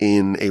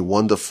in a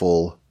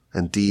wonderful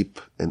and deep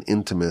and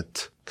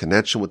intimate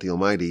connection with the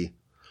Almighty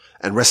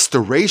and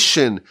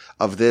restoration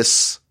of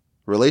this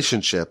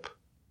relationship.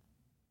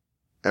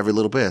 Every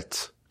little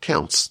bit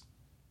counts.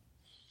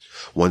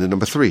 Wonder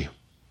number 3.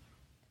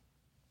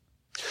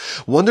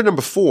 Wonder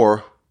number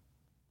 4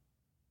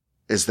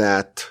 is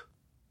that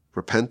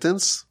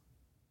repentance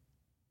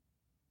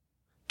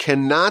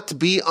cannot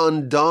be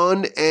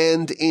undone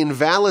and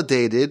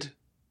invalidated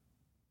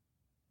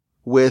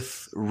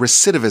with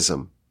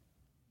recidivism.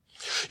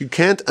 You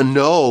can't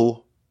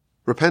annul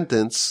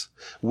repentance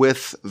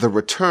with the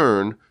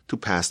return to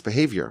past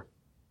behavior.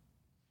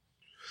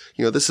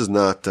 This is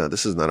not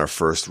our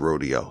first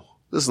rodeo.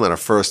 This is not our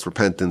first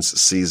repentance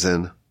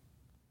season.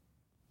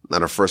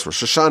 Not our first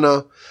Rosh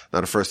Hashanah.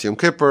 Not our first Yom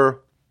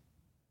Kippur.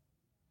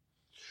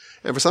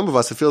 And for some of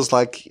us, it feels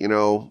like,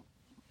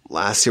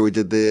 last year we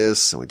did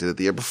this, and we did it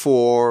the year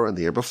before, and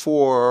the year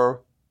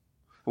before.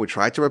 And we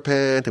tried to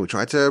repent, and we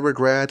tried to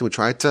regret, and we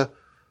tried to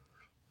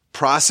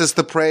process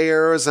the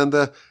prayers and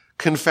the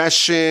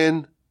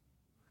confession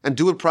and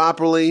do it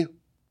properly.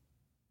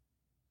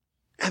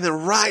 And then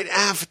right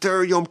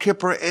after Yom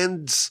Kippur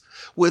ends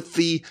with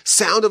the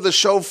sound of the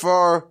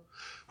shofar,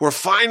 we're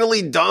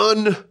finally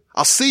done.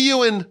 I'll see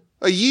you in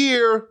a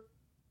year.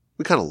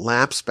 We kind of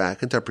lapse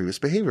back into our previous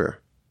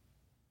behavior.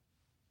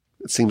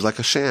 It seems like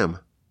a sham.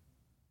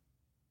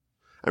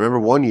 I remember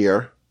one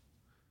year,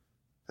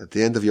 at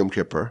the end of Yom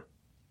Kippur,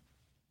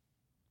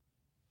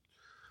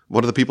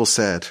 one of the people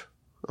said,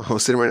 I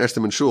was sitting right next to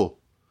him in shul,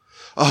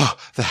 "Oh,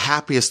 the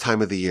happiest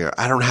time of the year.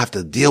 I don't have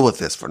to deal with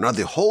this for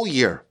another whole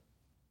year."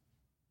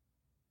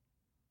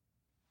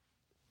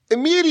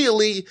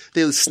 Immediately,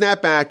 they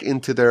snap back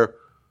into their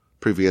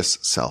previous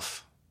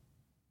self.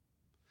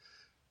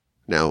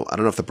 Now, I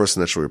don't know if the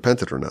person actually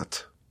repented or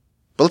not.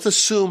 But let's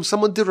assume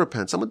someone did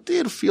repent. Someone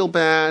did feel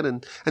bad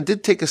and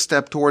did take a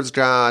step towards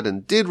God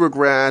and did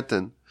regret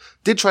and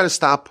did try to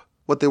stop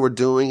what they were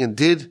doing and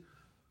did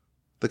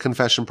the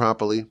confession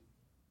properly.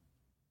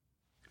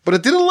 But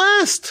it didn't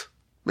last.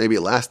 Maybe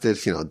it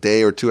lasted, a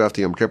day or two after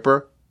Yom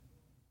Kippur.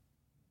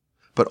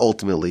 But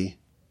ultimately,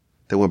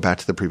 they went back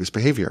to the previous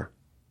behavior.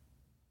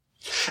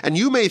 And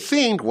you may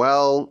think,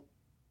 well,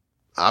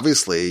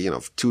 obviously,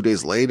 2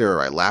 days later,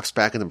 I lapsed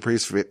back into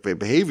previous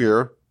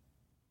behavior.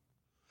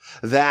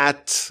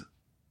 That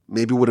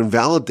maybe would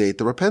invalidate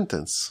the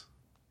repentance.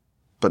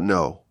 But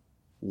no,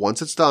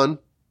 once it's done,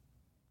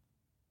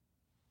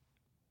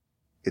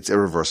 it's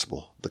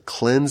irreversible. The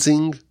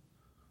cleansing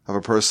of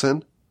a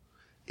person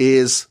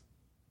is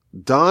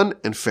done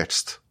and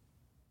fixed.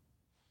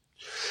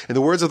 In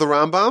the words of the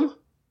Rambam,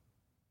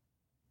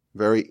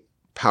 very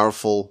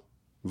powerful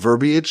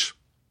verbiage,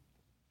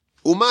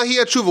 Umahi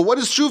tshuva. What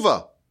is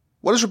tshuva?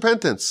 What is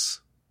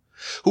repentance?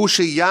 Hu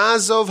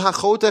sheyazov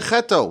hachot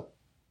echeto.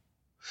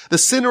 The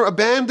sinner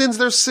abandons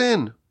their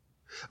sin.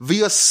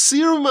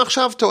 V'yasir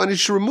machshavto, and he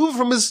should remove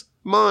from his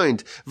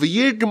mind.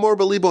 V'yir gemor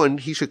belibo, and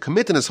he should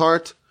commit in his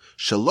heart.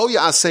 Shelo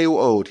ya'aseu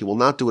od, he will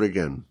not do it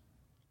again.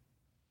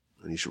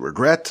 And he should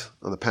regret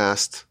on the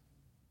past.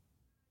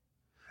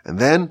 And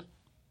then,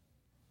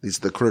 these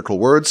are the critical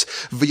words,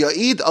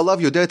 V'ya'id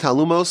alav yodeh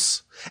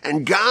talumos,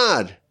 and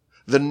God,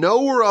 the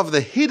knower of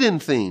the hidden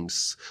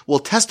things, will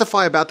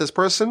testify about this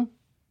person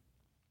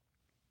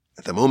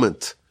at the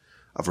moment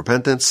of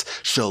repentance,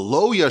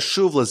 shelo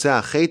yashuv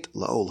lezeh hachet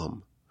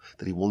la'olam,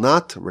 that he will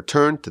not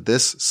return to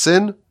this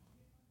sin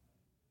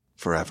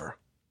forever.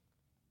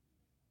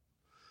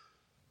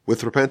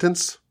 With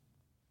repentance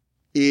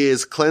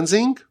is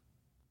cleansing,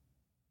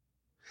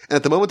 and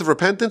at the moment of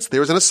repentance,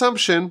 there is an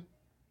assumption,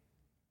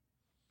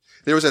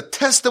 there is a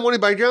testimony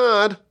by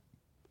God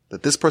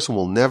that this person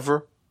will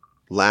never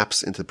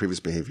lapse into the previous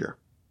behavior.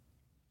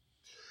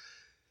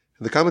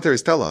 And the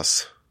commentaries tell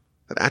us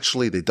that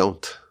actually they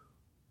don't.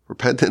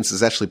 Repentance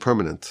is actually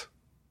permanent.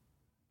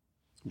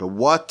 But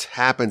what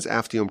happens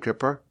after Yom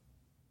Kippur?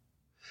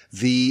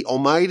 The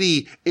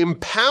Almighty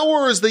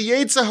empowers the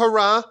Yetzer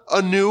Hara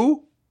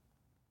anew,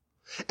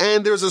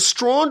 and there's a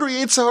stronger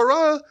Yetzer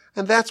Hara,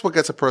 and that's what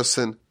gets a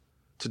person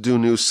to do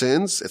new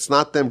sins. It's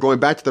not them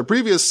going back to their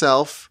previous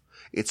self.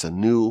 It's a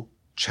new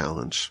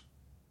challenge.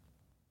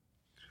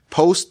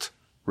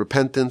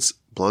 Post-repentance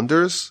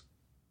blunders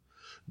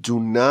do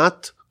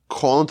not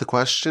call into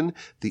question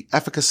the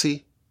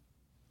efficacy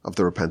of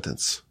the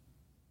repentance.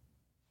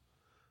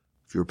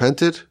 If you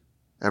repented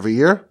every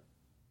year,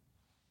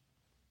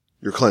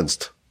 you're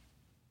cleansed.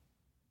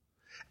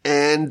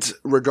 And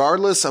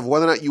regardless of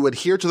whether or not you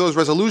adhere to those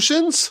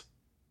resolutions,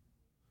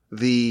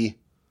 the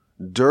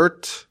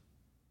dirt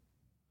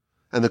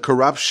and the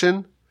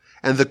corruption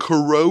and the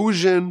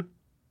corrosion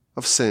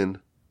of sin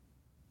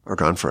are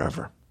gone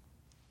forever.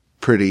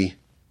 Pretty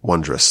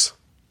wondrous.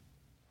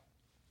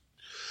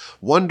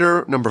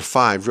 Wonder number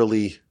 5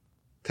 really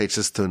takes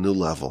us to a new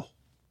level.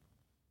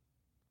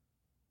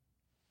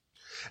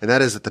 And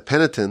that is that the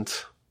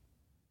penitent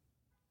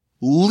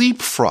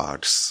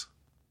leapfrogs.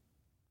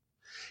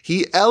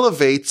 He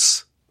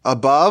elevates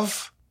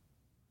above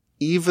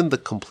even the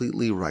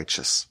completely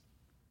righteous.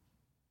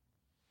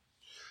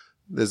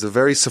 There's a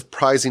very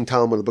surprising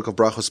Talmud in the book of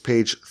Brachos,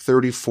 page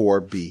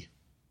 34b.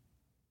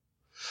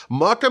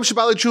 Makam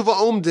sheba'alei tshuva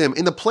omdim,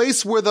 in the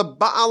place where the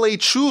ba'alei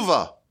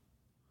tshuva,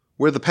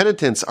 where the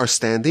penitents are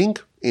standing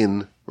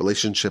in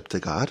relationship to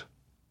God.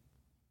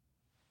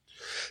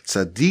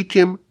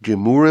 Tzadikim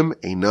gemurim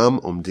einam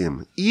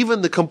omdim.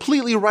 Even the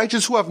completely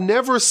righteous who have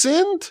never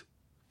sinned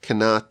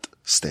cannot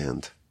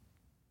stand.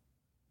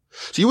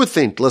 So you would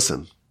think,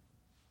 listen,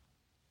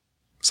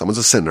 someone's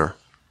a sinner,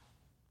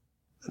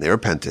 and they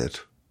repented.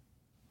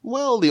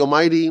 Well, the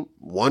Almighty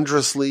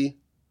wondrously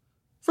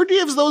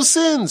forgives those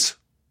sins.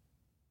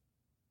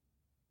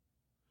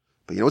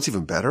 But you know what's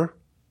even better?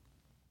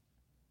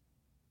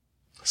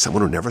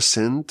 Someone who never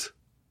sinned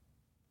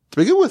to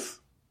begin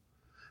with.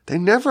 They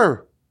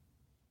never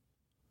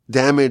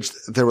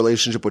damaged their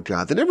relationship with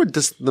God. They never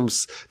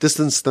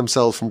distanced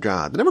themselves from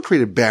God. They never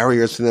created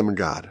barriers between them and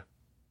God.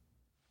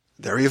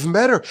 They're even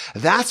better.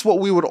 That's what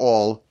we would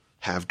all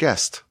have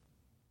guessed.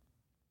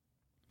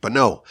 But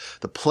no,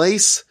 the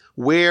place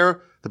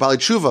where the Baalei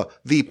Tshuva,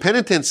 the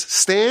penitents,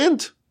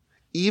 stand,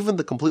 even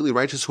the completely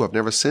righteous who have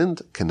never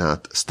sinned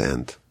cannot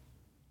stand.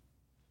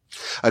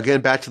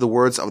 Again, back to the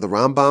words of the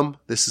Rambam.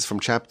 This is from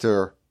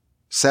chapter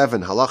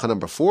 7, halacha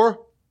number 4.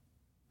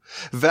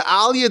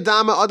 Ve'al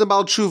yadam adam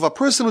Baal Tshuva, a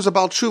person who's a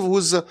Baal Tshuva,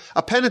 who's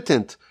a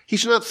penitent, he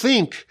should not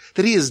think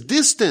that he is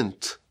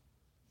distant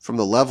from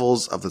the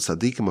levels of the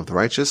tzaddikim, of the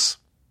righteous,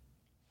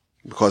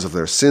 because of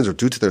their sins or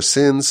due to their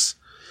sins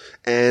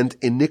and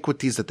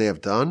iniquities that they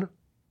have done.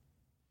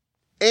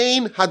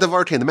 Ein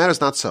hadavar kein, the matter is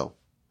not so.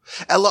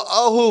 Ela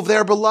ahuv, they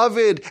are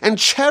beloved and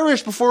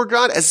cherished before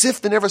God as if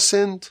they never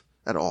sinned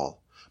at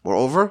all.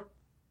 Moreover,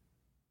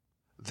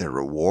 their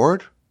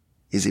reward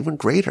is even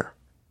greater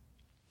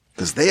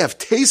because they have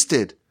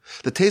tasted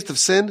the taste of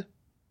sin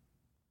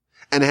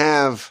and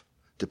have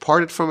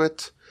departed from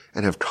it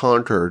and have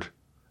conquered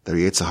their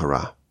Yetzer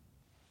Hara.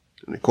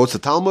 And it quotes the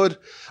Talmud,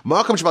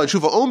 Makam sheba'alei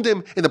tshuva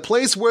omdim, in the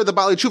place where the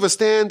Baalei Tshuva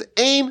stand,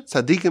 ein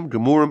tzadikim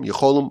gemurim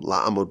yecholum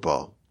la'amod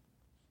bo.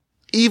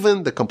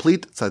 Even the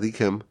complete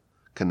tzadikim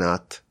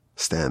cannot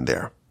stand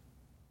there.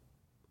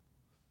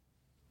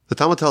 The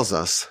Talmud tells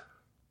us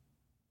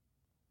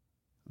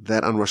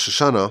that on Rosh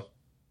Hashanah,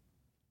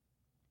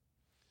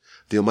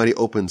 the Almighty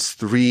opens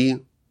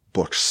 3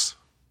 books.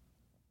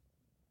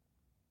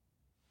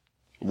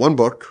 One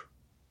book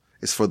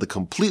is for the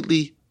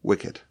completely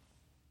wicked.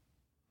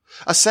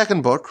 A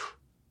second book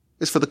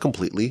is for the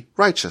completely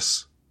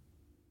righteous.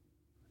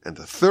 And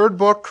the third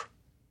book,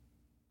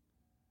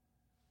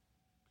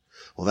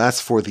 well,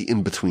 that's for the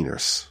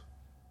in-betweeners.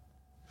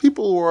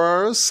 People who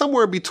are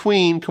somewhere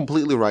between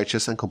completely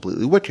righteous and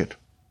completely wicked.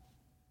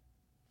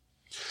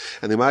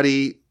 And the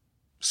Almighty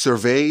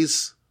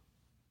surveys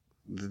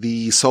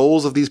the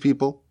souls of these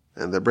people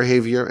and their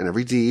behavior and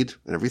every deed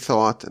and every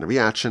thought and every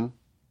action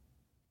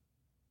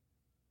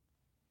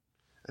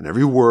and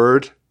every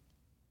word.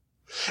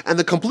 And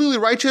the completely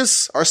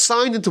righteous are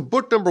signed into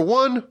book number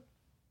 1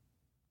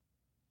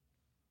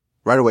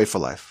 right away for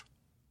life.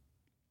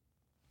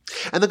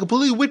 And the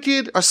completely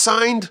wicked are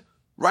signed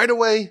right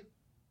away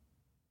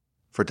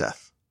for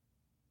death.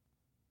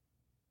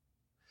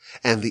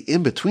 And the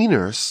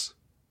in-betweeners,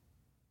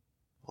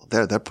 well,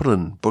 they're put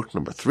in book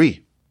number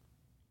 3.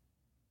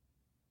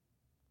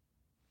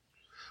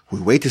 We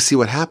wait to see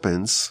what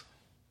happens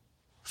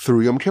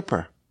through Yom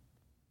Kippur.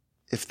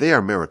 If they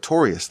are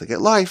meritorious, they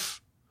get life.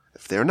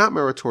 If they are not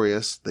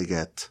meritorious, they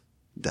get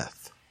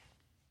death.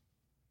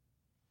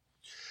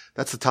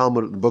 That's the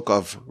Talmud, the book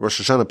of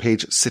Rosh Hashanah,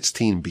 page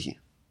 16b.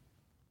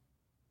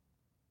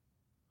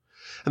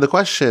 And the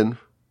question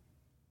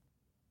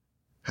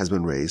has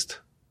been raised.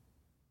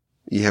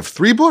 You have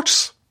 3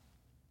 books,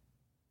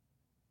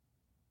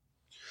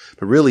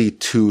 but really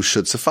 2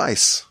 should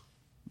suffice.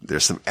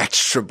 There's some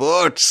extra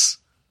books.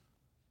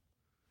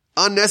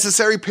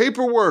 Unnecessary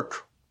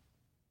paperwork.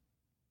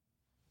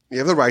 You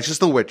have the righteous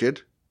and the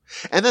wicked.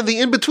 And then the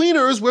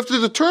in-betweeners, we have to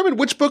determine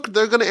which book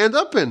they're going to end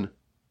up in.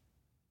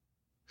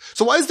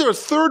 So why is there a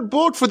 3rd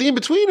book for the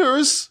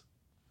in-betweeners?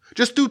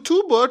 Just do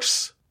 2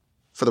 books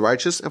for the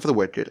righteous and for the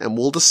wicked, and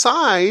we'll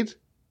decide,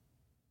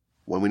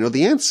 when we know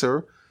the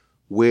answer,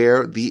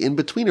 where the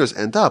in-betweeners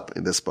end up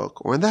in this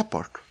book or in that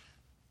book.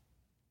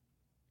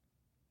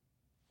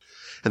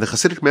 And the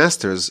Hasidic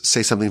masters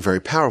say something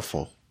very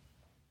powerful.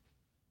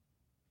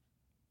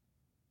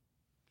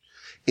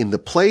 In the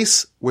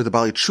place where the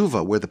Baalei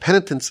Tshuva, where the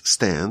penitents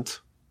stand,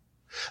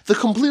 the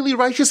completely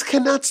righteous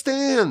cannot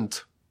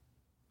stand.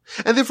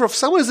 And therefore, if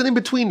someone is an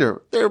in-betweener,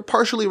 they're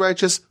partially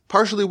righteous,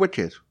 partially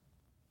wicked.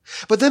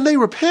 But then they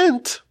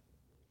repent.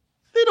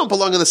 They don't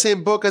belong in the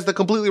same book as the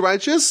completely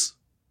righteous.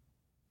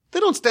 They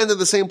don't stand in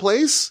the same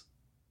place.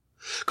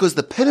 Because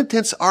the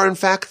penitents are in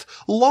fact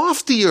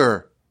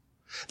loftier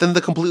than the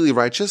completely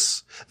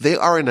righteous. They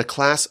are in a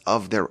class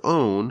of their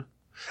own,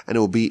 and it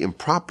will be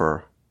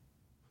improper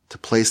to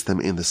place them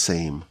in the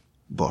same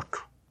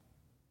book.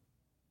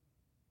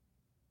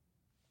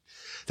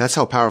 That's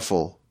how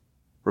powerful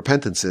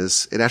repentance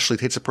is. It actually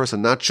takes a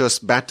person not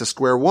just back to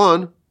square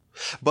one,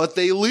 but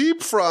they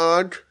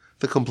leapfrog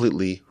the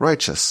completely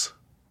righteous.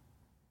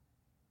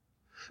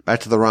 Back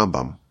to the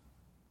Rambam.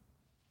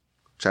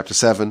 Chapter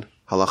 7,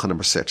 halacha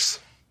number 6.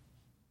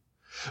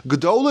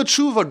 Gedola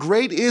tshuva,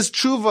 great is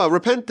tshuva,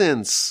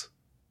 repentance.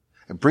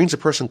 It brings a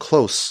person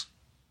close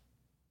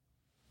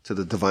to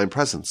the divine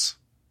presence.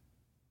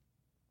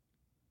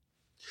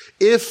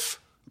 If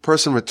a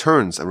person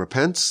returns and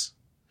repents,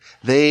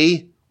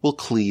 they will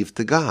cleave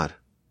to God.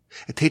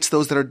 It takes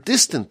those that are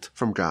distant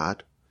from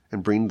God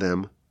and bring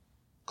them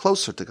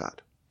closer to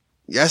God.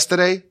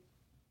 Yesterday,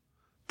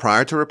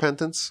 prior to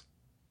repentance,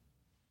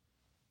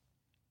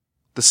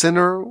 the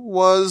sinner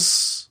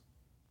was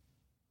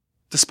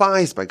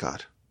despised by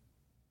God,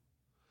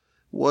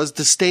 was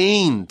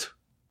disdained,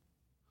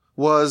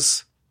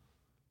 was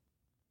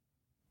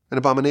an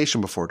abomination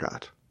before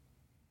God.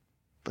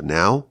 But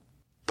now,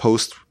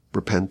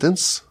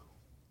 post-repentance,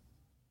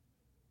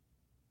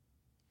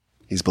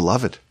 he's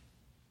beloved.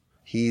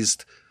 He's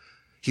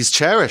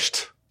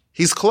cherished.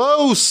 He's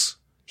close.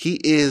 He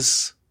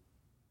is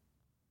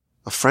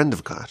a friend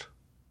of God.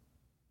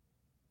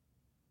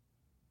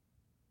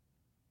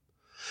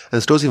 And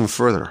this goes even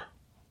further.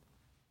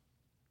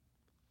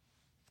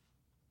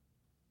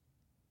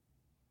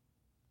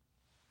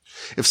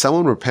 If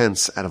someone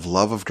repents out of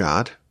love of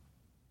God,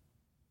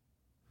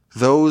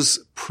 those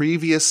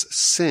previous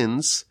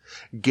sins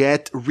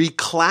get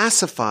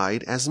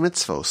reclassified as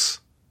mitzvos.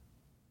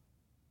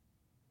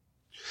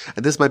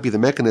 And this might be the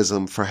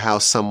mechanism for how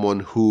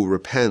someone who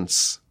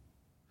repents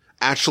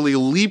actually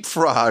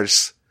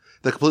leapfrogs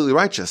the completely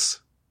righteous.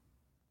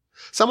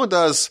 Someone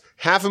does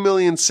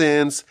 500,000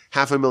 sins,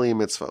 500,000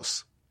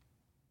 mitzvos.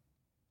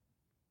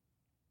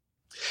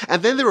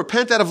 And then they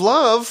repent out of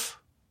love.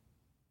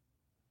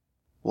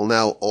 Well,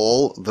 now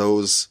all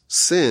those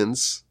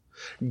sins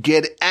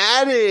get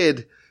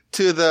added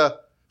to the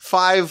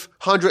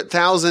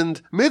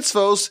 500,000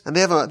 mitzvos, and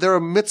they're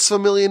a mitzvah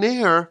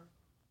millionaire.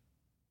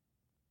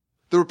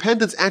 The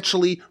repentance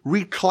actually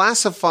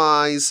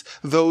reclassifies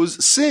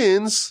those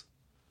sins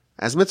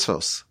as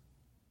mitzvos.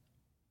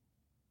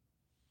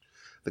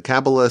 The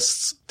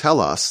Kabbalists tell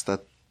us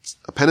that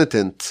a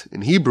penitent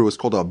in Hebrew is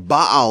called a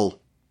Baal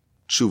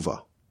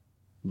Tshuva.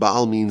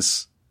 Baal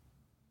means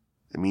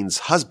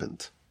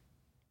husband.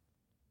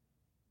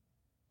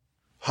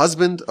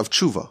 Husband of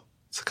Tshuva.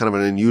 It's kind of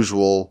an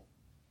unusual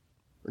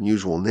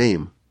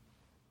name.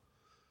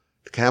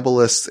 The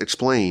Kabbalists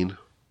explain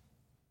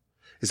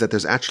is that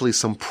there's actually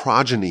some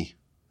progeny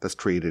that's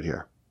created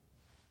here.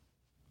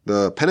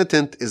 The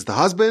penitent is the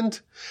husband,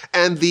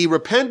 and the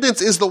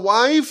repentance is the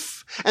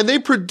wife, and they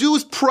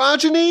produce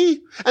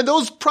progeny, and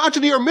those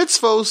progeny are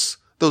mitzvos,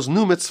 those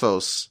new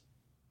mitzvos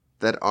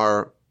that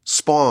are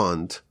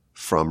spawned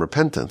from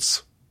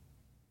repentance.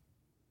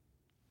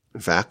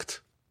 In fact,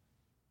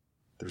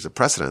 there's a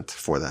precedent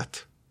for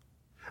that.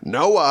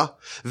 Noah,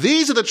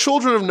 these are the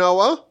children of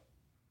Noah.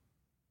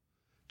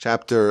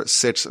 Chapter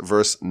 6,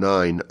 verse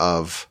 9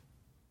 of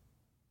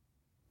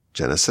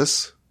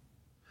Genesis.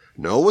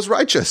 Noah was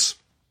righteous.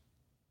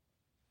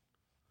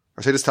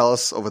 Our sages tell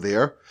us over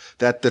there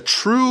that the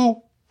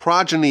true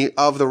progeny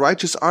of the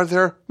righteous are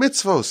their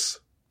mitzvos.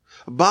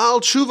 Baal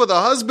Tshuva,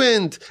 the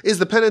husband, is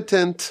the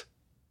penitent,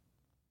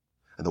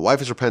 and the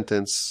wife is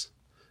repentance,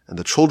 and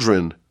the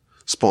children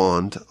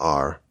spawned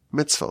are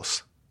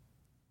mitzvos.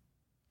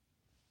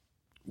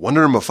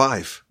 Wonder number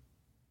 5.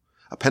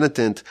 A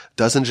penitent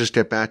doesn't just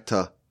get back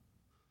to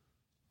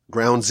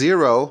ground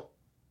zero.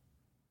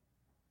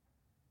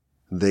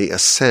 They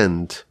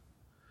ascend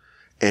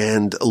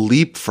and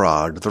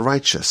leapfrog the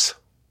righteous.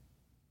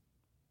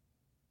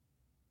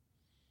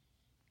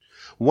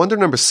 Wonder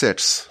number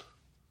 6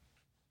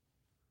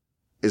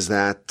 is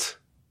that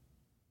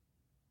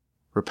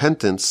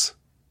repentance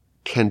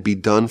can be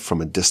done from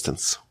a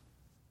distance.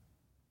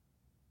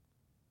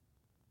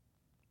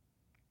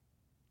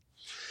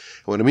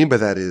 What I mean by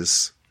that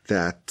is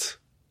that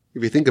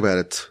if you think about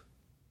it,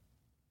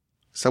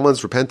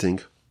 someone's repenting,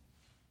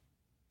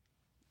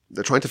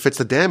 they're trying to fix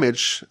the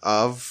damage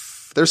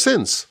of their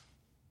sins.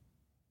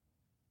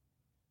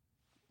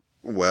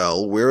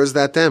 Well, where is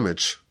that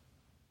damage?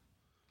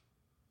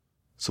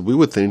 So we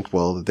would think,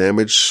 well, the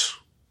damage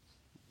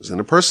is in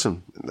a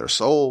person, in their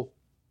soul,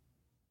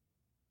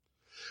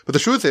 But the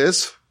truth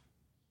is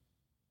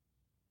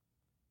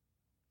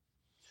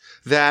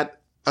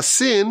that a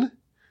sin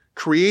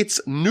creates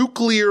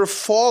nuclear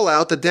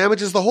fallout that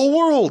damages the whole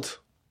world.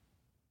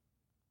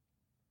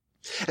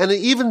 And it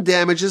even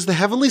damages the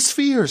heavenly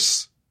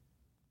spheres.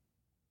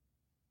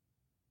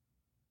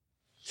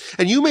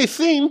 And you may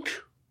think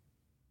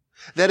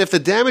that if the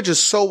damage is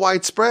so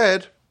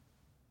widespread,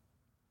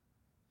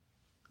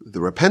 the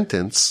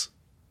repentance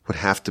would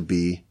have to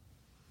be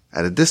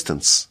at a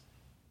distance.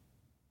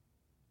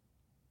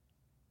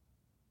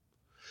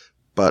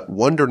 But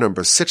wonder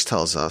number 6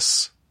 tells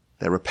us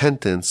that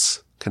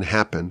repentance can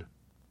happen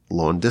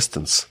long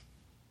distance.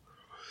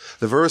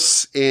 The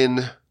verse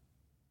in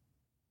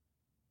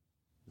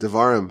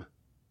Devarim,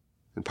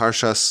 in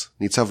Parshas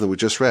Nitzavim that we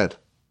just read,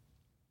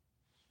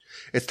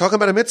 it's talking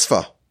about a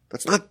mitzvah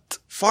that's not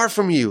far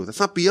from you, that's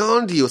not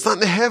beyond you, it's not in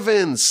the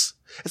heavens,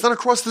 it's not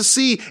across the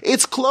sea,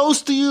 it's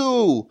close to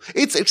you,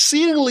 it's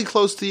exceedingly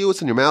close to you,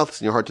 it's in your mouth,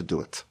 it's in your heart to do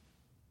it.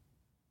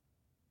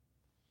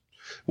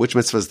 Which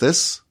mitzvah is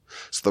this?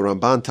 So the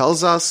Ramban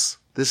tells us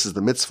this is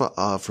the mitzvah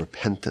of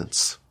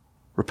repentance.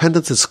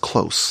 Repentance is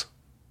close.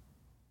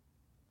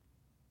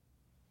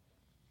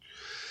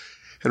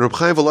 And Reb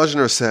Chaim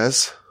Volozhiner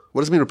says,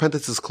 what does it mean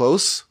repentance is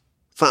close?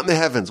 It's not in the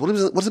heavens. What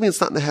does it mean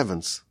it's not in the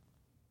heavens?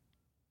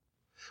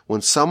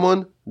 When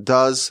someone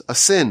does a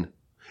sin,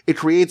 it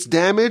creates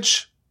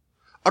damage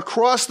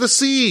across the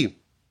sea.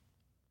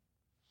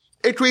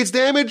 It creates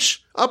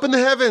damage up in the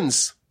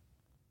heavens.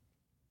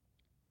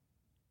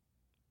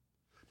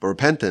 But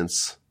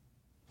repentance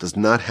does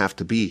not have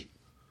to be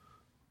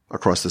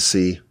across the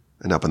sea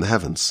and up in the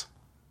heavens.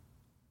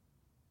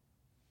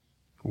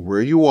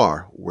 Where you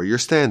are, where you're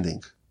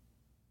standing,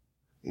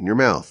 in your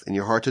mouth, in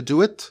your heart to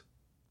do it,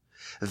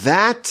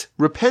 that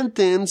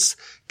repentance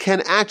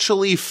can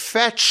actually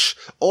fetch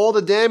all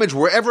the damage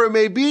wherever it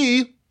may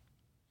be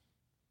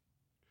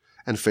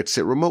and fix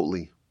it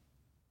remotely.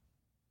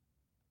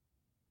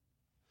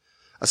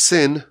 A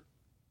sin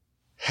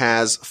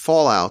has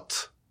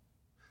fallout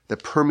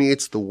that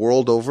permeates the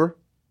world over.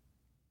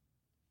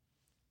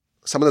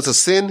 Someone that's a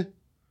sin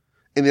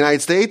in the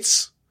United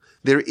States,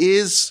 there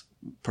is,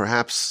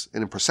 perhaps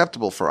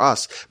imperceptible for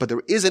us, but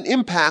there is an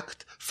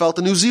impact felt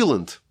in New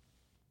Zealand.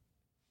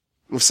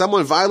 If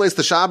someone violates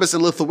the Shabbos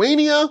in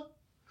Lithuania,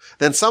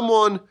 then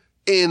someone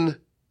in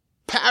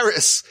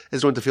Paris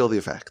is going to feel the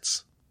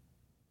effects.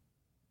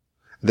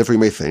 Therefore you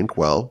may think,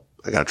 well,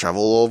 I gotta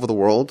travel all over the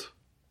world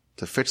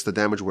to fix the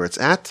damage where it's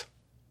at.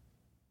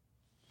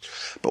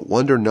 But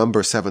wonder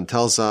number 7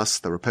 tells us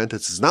that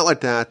repentance is not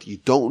like that. You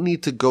don't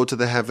need to go to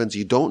the heavens.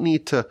 You don't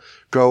need to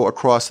go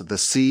across the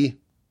sea.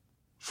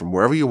 From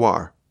wherever you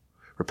are,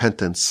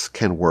 repentance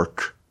can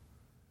work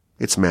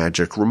its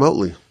magic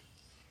remotely.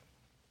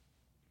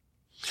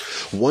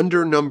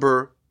 Wonder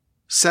number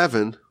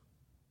 7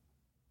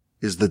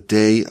 is the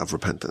day of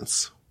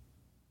repentance.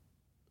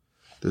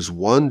 There's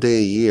one day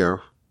a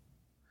year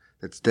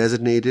that's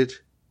designated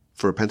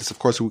for repentance. Of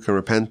course, we can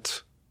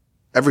repent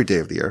every day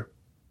of the year.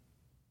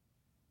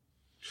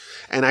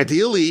 And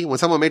ideally, when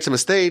someone makes a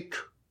mistake,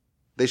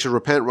 they should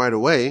repent right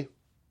away.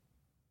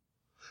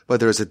 But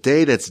there is a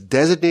day that's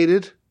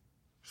designated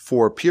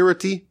for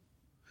purity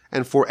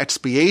and for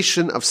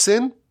expiation of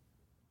sin.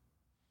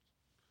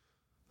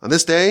 On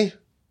this day,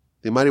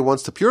 the Almighty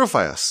wants to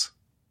purify us,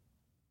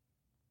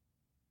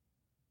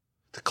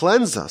 to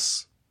cleanse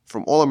us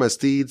from all our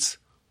misdeeds.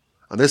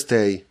 On this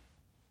day,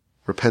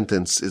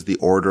 repentance is the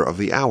order of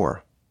the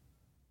hour.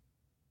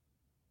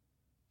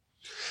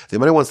 The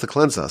Almighty wants to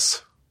cleanse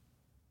us,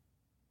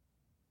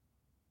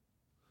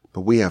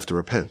 but we have to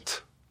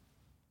repent.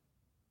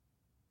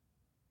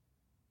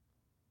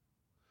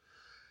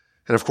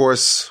 And of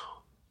course,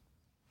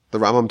 the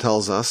Rambam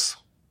tells us,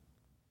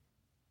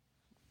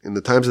 in the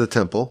times of the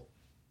temple,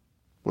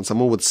 when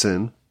someone would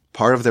sin,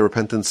 part of their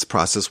repentance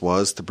process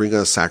was to bring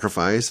a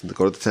sacrifice and to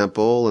go to the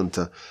temple and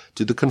to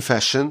do the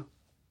confession.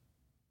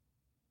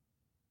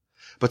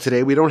 But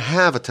today we don't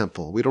have a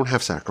temple. We don't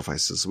have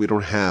sacrifices. We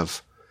don't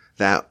have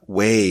that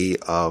way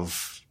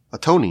of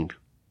atoning.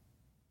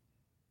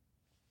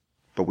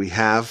 But we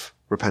have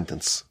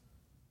repentance.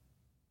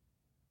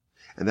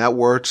 And that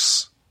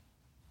works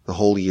the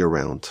whole year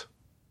round.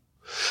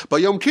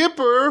 But Yom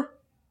Kippur,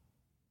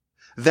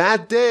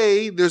 that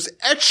day, there's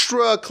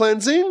extra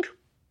cleansing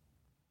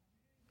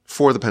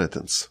for the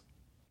penitents.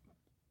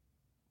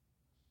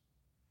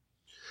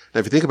 Now,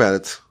 if you think about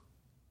it,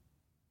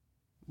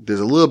 there's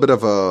a little bit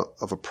of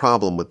a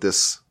problem with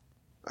this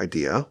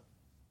idea.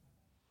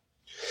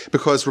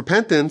 Because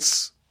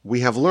repentance,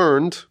 we have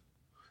learned,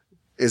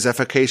 is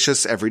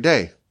efficacious every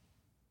day.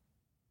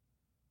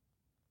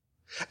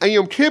 And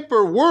Yom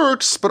Kippur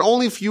works, but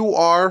only if you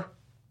are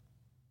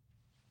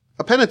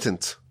a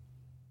penitent.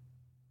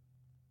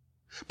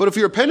 But if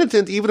you're a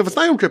penitent, even if it's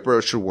not Yom Kippur,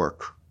 it should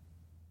work.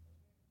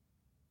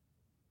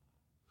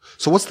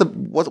 So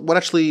what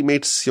actually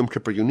makes Yom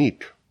Kippur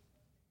unique?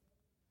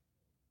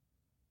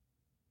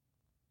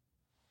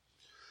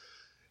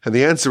 And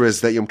the answer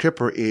is that Yom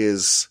Kippur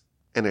is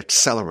an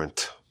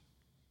accelerant.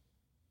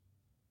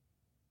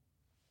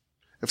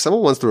 if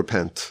someone wants to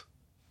repent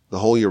the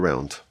whole year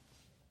round,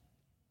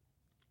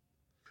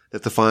 they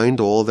have to find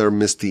all their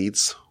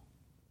misdeeds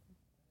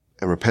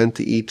and repent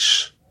to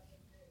each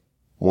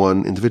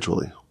one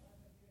individually.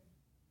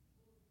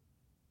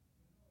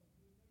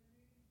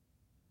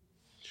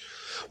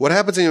 What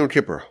happens in Yom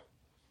Kippur?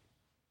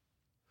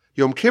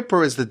 Yom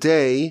Kippur is the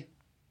day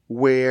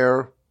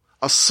where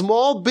a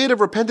small bit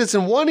of repentance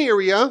in one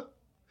area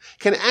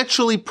can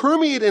actually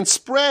permeate and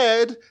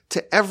spread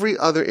to every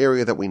other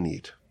area that we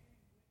need.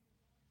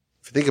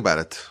 If you think about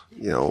it,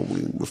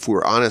 if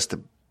we're honest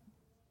to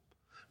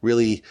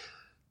really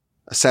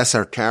assess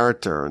our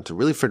character and to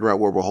really figure out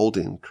where we're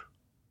holding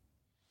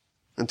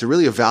and to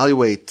really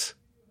evaluate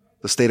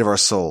the state of our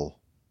soul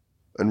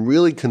and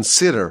really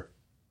consider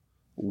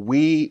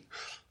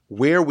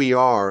where we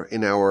are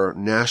in our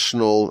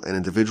national and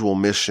individual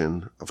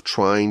mission of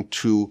trying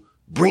to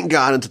bring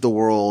God into the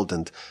world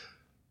and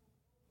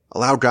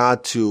allow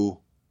God to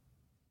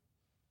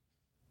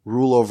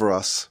rule over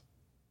us.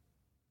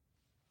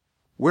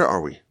 Where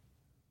are we?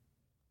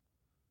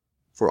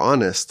 If we're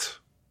honest,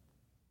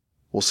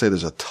 we'll say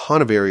there's a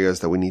ton of areas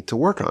that we need to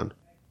work on,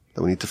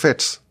 that we need to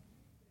fix.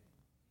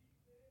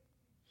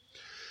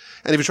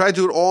 And if you try to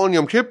do it all in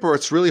Yom Kippur,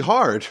 it's really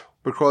hard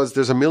because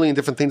there's a million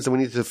different things that we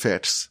need to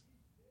fix.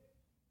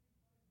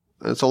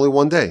 And it's only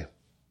one day.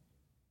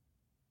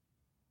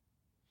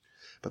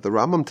 But the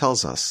Rambam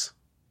tells us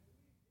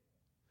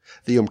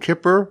the Yom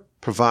Kippur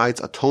provides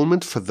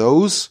atonement for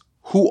those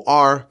who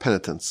are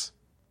penitents.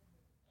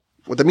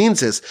 What that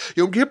means is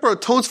Yom Kippur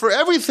atones for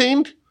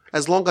everything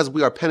as long as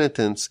we are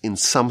penitents in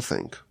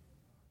something.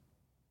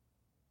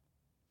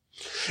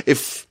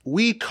 If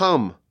we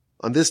come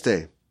on this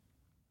day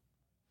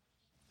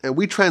and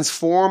we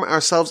transform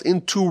ourselves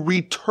into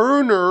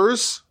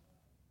returners,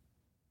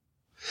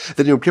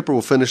 then Yom Kippur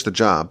will finish the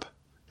job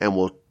and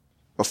will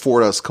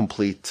afford us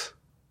complete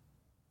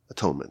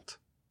atonement.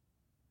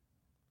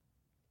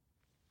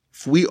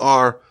 If we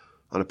are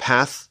on a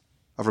path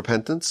of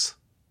repentance,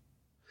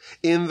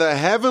 in the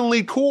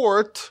heavenly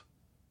court,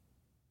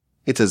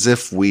 it's as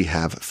if we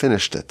have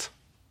finished it.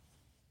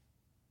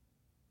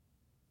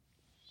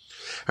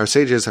 Our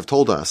sages have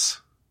told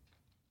us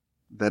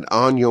that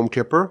on Yom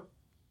Kippur,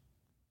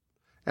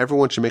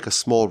 everyone should make a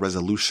small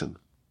resolution.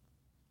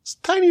 It's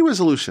a tiny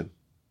resolution.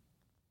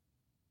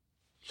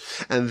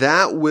 And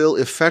that will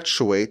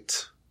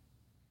effectuate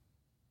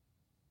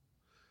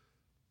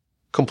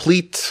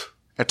complete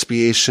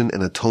expiation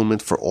and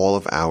atonement for all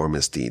of our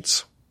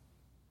misdeeds.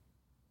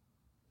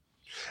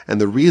 And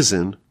the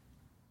reason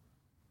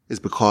is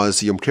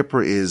because Yom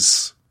Kippur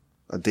is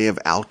a day of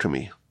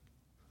alchemy,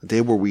 a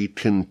day where we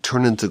can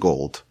turn into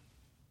gold.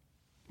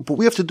 But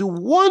we have to do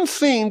one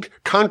thing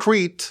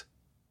concrete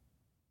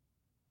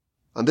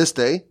on this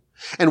day.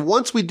 And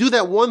once we do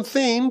that one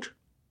thing,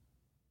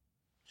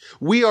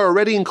 we are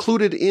already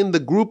included in the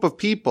group of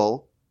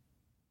people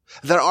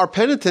that are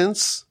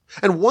penitents.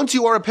 And once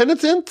you are a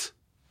penitent,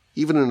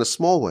 even in a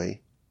small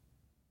way,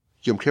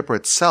 Yom Kippur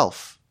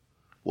itself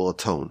will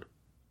atone.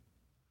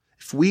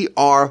 If we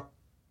are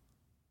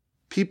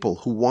people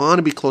who want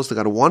to be close to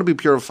God, who want to be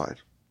purified,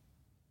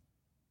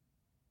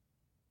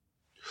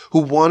 who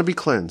want to be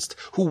cleansed,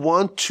 who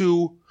want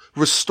to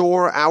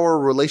restore our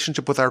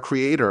relationship with our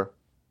Creator,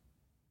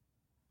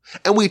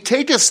 and we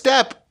take a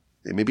step,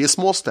 it may be a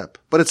small step,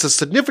 but it's a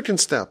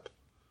significant step,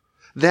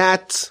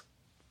 that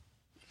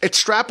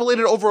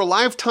extrapolated over a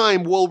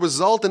lifetime will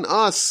result in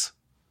us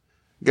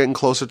getting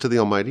closer to the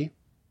Almighty.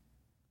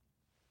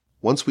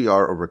 Once we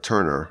are a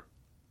returner,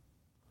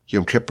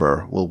 Yom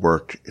Kippur will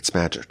work its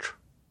magic.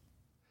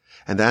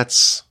 And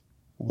that's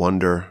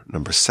wonder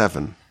number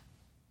 7.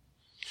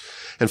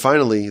 And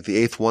finally,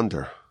 the 8th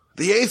wonder.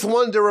 The 8th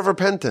wonder of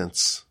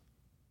repentance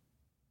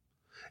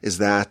is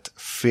that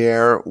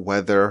fair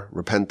weather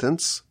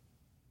repentance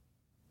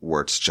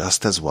works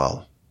just as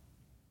well.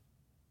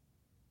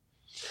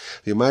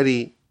 The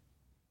Almighty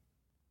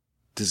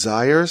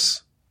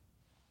desires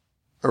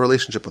a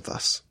relationship with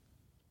us.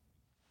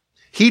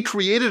 He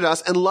created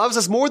us and loves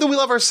us more than we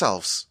love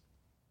ourselves.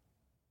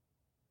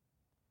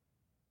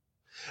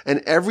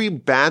 And every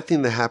bad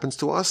thing that happens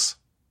to us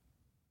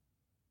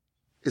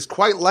is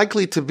quite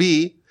likely to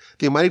be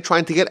the Almighty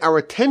trying to get our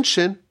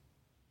attention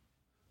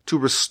to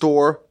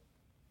restore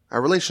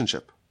our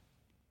relationship.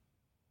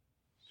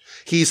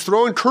 He's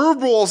throwing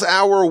curveballs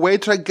our way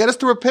to get us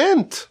to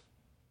repent.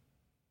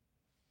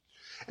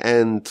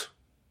 And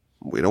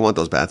we don't want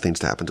those bad things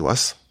to happen to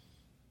us.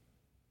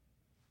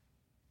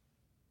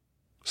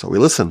 So we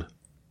listen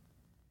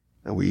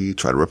and we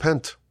try to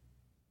repent.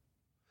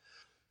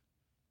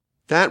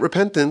 That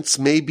repentance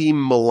may be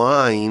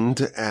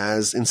maligned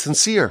as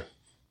insincere.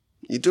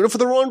 You're doing it for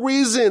the wrong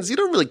reasons. You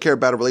don't really care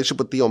about a relationship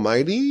with the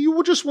Almighty.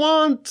 You just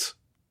want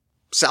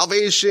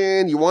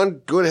salvation. You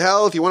want good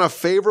health. You want a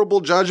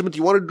favorable judgment.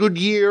 You want a good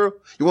year.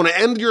 You want to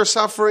end your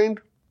suffering.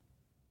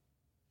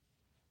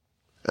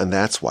 And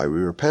that's why we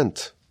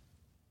repent.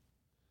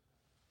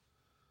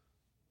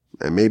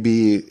 And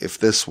maybe if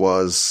this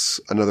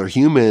was another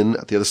human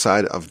at the other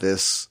side of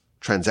this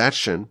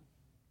transaction,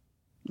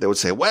 They would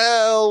say,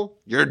 well,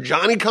 you're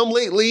Johnny come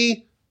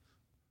lately.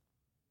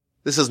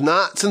 This is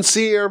not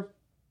sincere.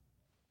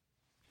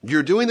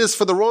 You're doing this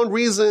for the wrong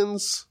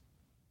reasons.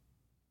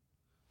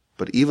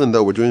 But even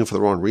though we're doing it for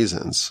the wrong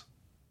reasons,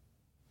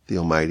 the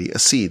Almighty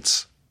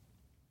accedes.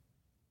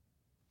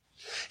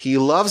 He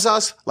loves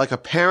us like a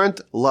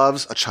parent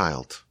loves a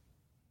child.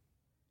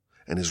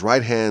 And his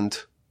right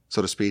hand,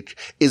 so to speak,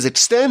 is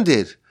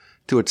extended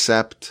to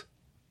accept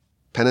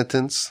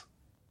penitence.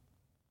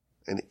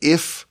 And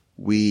if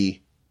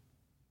we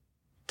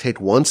take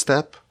one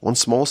step, one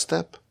small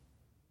step,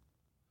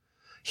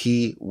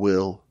 he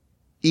will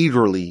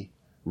eagerly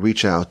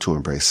reach out to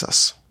embrace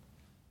us.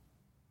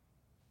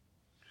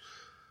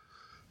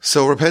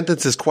 So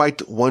repentance is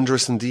quite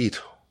wondrous indeed.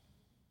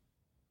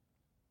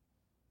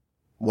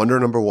 Wonder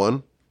number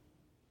one,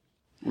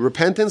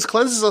 repentance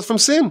cleanses us from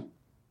sin.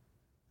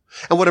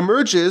 And what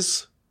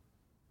emerges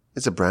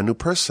is a brand new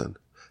person,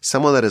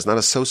 someone that is not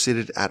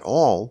associated at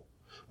all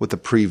with the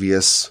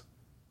previous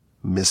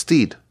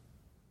misdeed.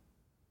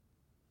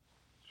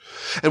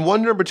 And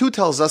wonder number two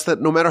tells us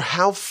that no matter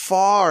how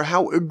far,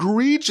 how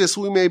egregious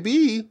we may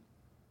be,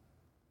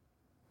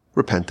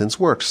 repentance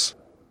works.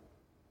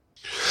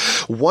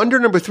 Wonder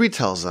number three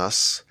tells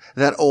us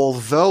that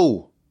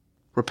although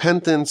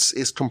repentance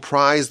is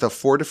comprised of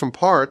 4 different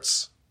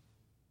parts,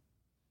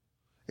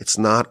 it's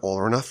not all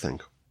or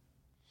nothing.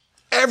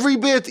 Every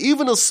bit,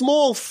 even a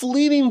small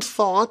fleeting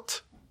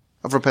thought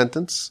of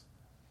repentance,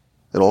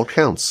 it all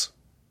counts.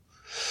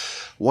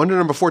 Wonder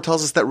number 4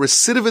 tells us that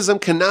recidivism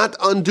cannot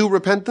undo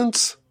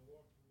repentance.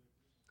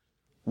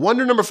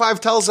 Wonder number 5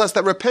 tells us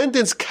that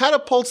repentance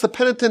catapults the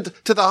penitent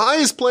to the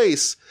highest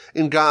place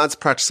in God's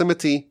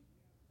proximity,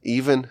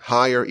 even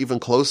higher, even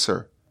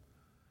closer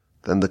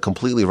than the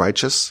completely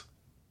righteous.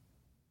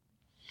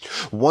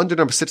 Wonder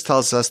number 6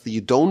 tells us that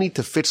you don't need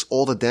to fix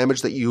all the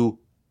damage that you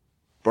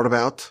brought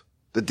about.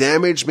 The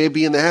damage may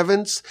be in the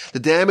heavens. The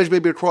damage may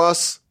be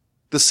across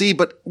the sea,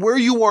 but where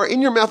you are,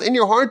 in your mouth, in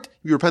your heart,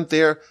 you repent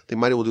there, the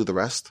Almighty will do the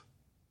rest.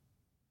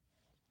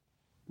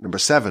 Number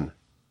 7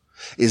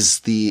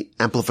 is the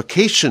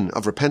amplification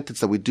of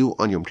repentance that we do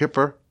on Yom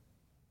Kippur.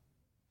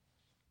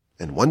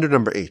 And wonder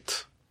number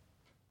 8,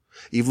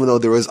 even though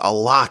there is a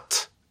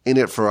lot in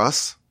it for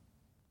us,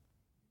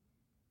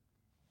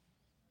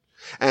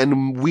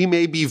 and we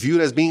may be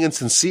viewed as being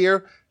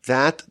insincere,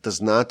 that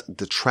does not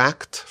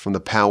detract from the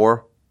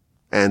power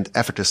and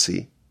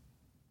efficacy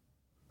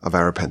of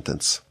our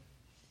repentance.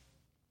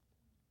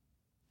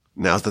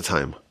 Now's the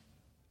time.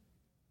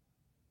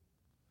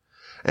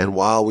 And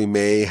while we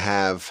may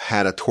have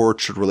had a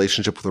tortured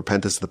relationship with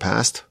repentance in the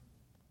past,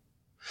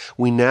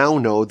 we now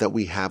know that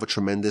we have a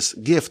tremendous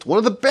gift, one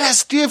of the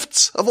best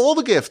gifts of all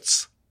the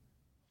gifts.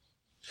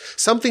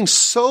 Something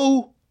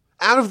so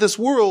out of this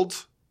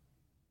world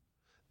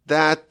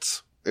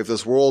that if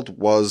this world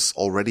was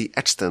already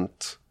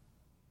extant,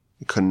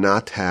 it could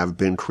not have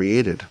been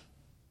created.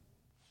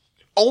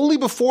 Only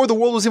before the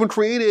world was even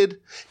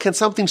created can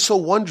something so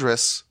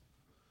wondrous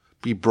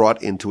be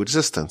brought into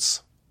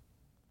existence.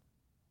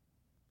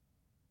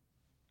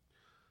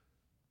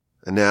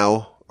 And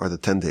now are the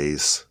 10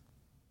 days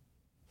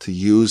to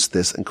use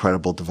this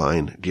incredible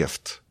divine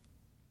gift.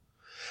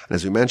 And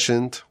as we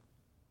mentioned,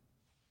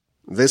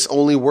 this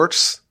only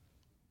works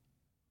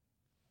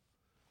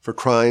for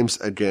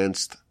crimes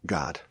against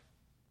God.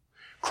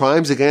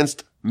 Crimes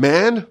against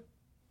man,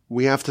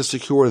 we have to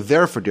secure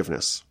their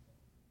forgiveness.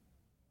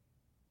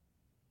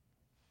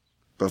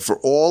 But for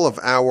all of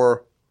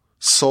our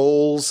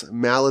soul's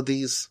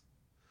maladies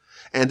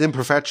and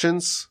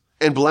imperfections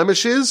and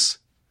blemishes,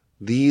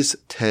 these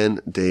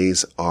 10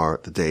 days are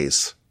the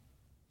days.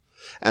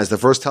 As the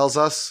verse tells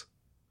us,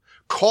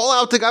 call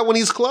out to God when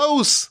he's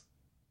close.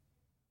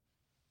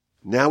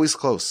 Now he's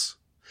close.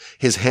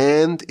 His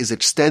hand is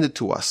extended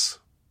to us.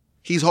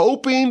 He's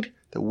hoping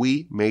that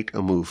we make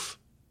a move.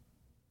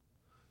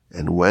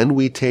 And when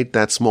we take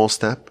that small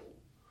step,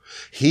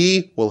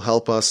 he will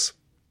help us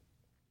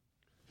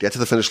get to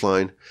the finish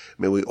line.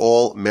 May we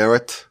all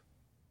merit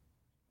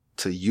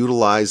to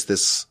utilize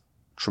this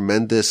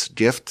tremendous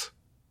gift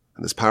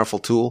and this powerful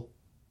tool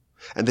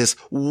and this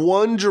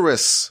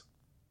wondrous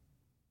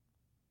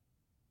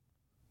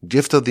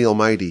gift of the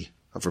Almighty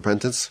of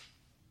repentance,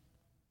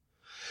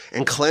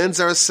 and cleanse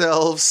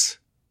ourselves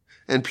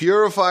and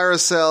purify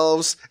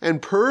ourselves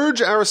and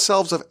purge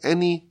ourselves of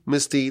any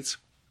misdeeds.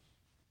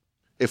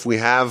 If we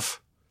have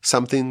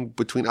something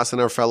between us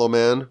and our fellow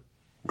man,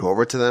 go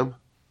over to them,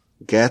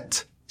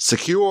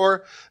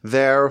 secure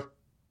their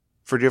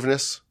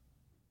forgiveness.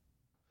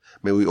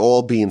 May we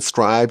all be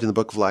inscribed in the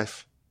book of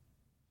life.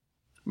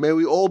 May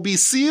we all be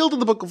sealed in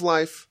the book of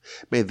life.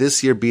 May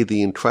this year be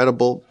the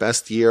incredible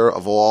best year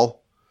of all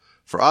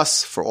for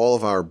us, for all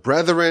of our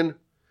brethren.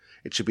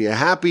 It should be a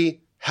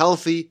happy,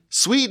 healthy,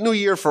 sweet new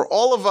year for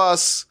all of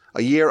us,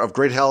 a year of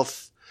great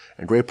health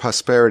and great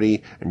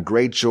prosperity and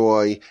great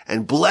joy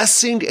and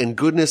blessing and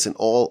goodness in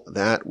all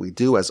that we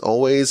do. As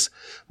always,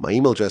 my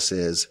email address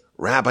is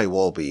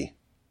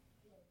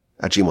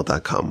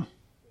rabbiwolbe@gmail.com.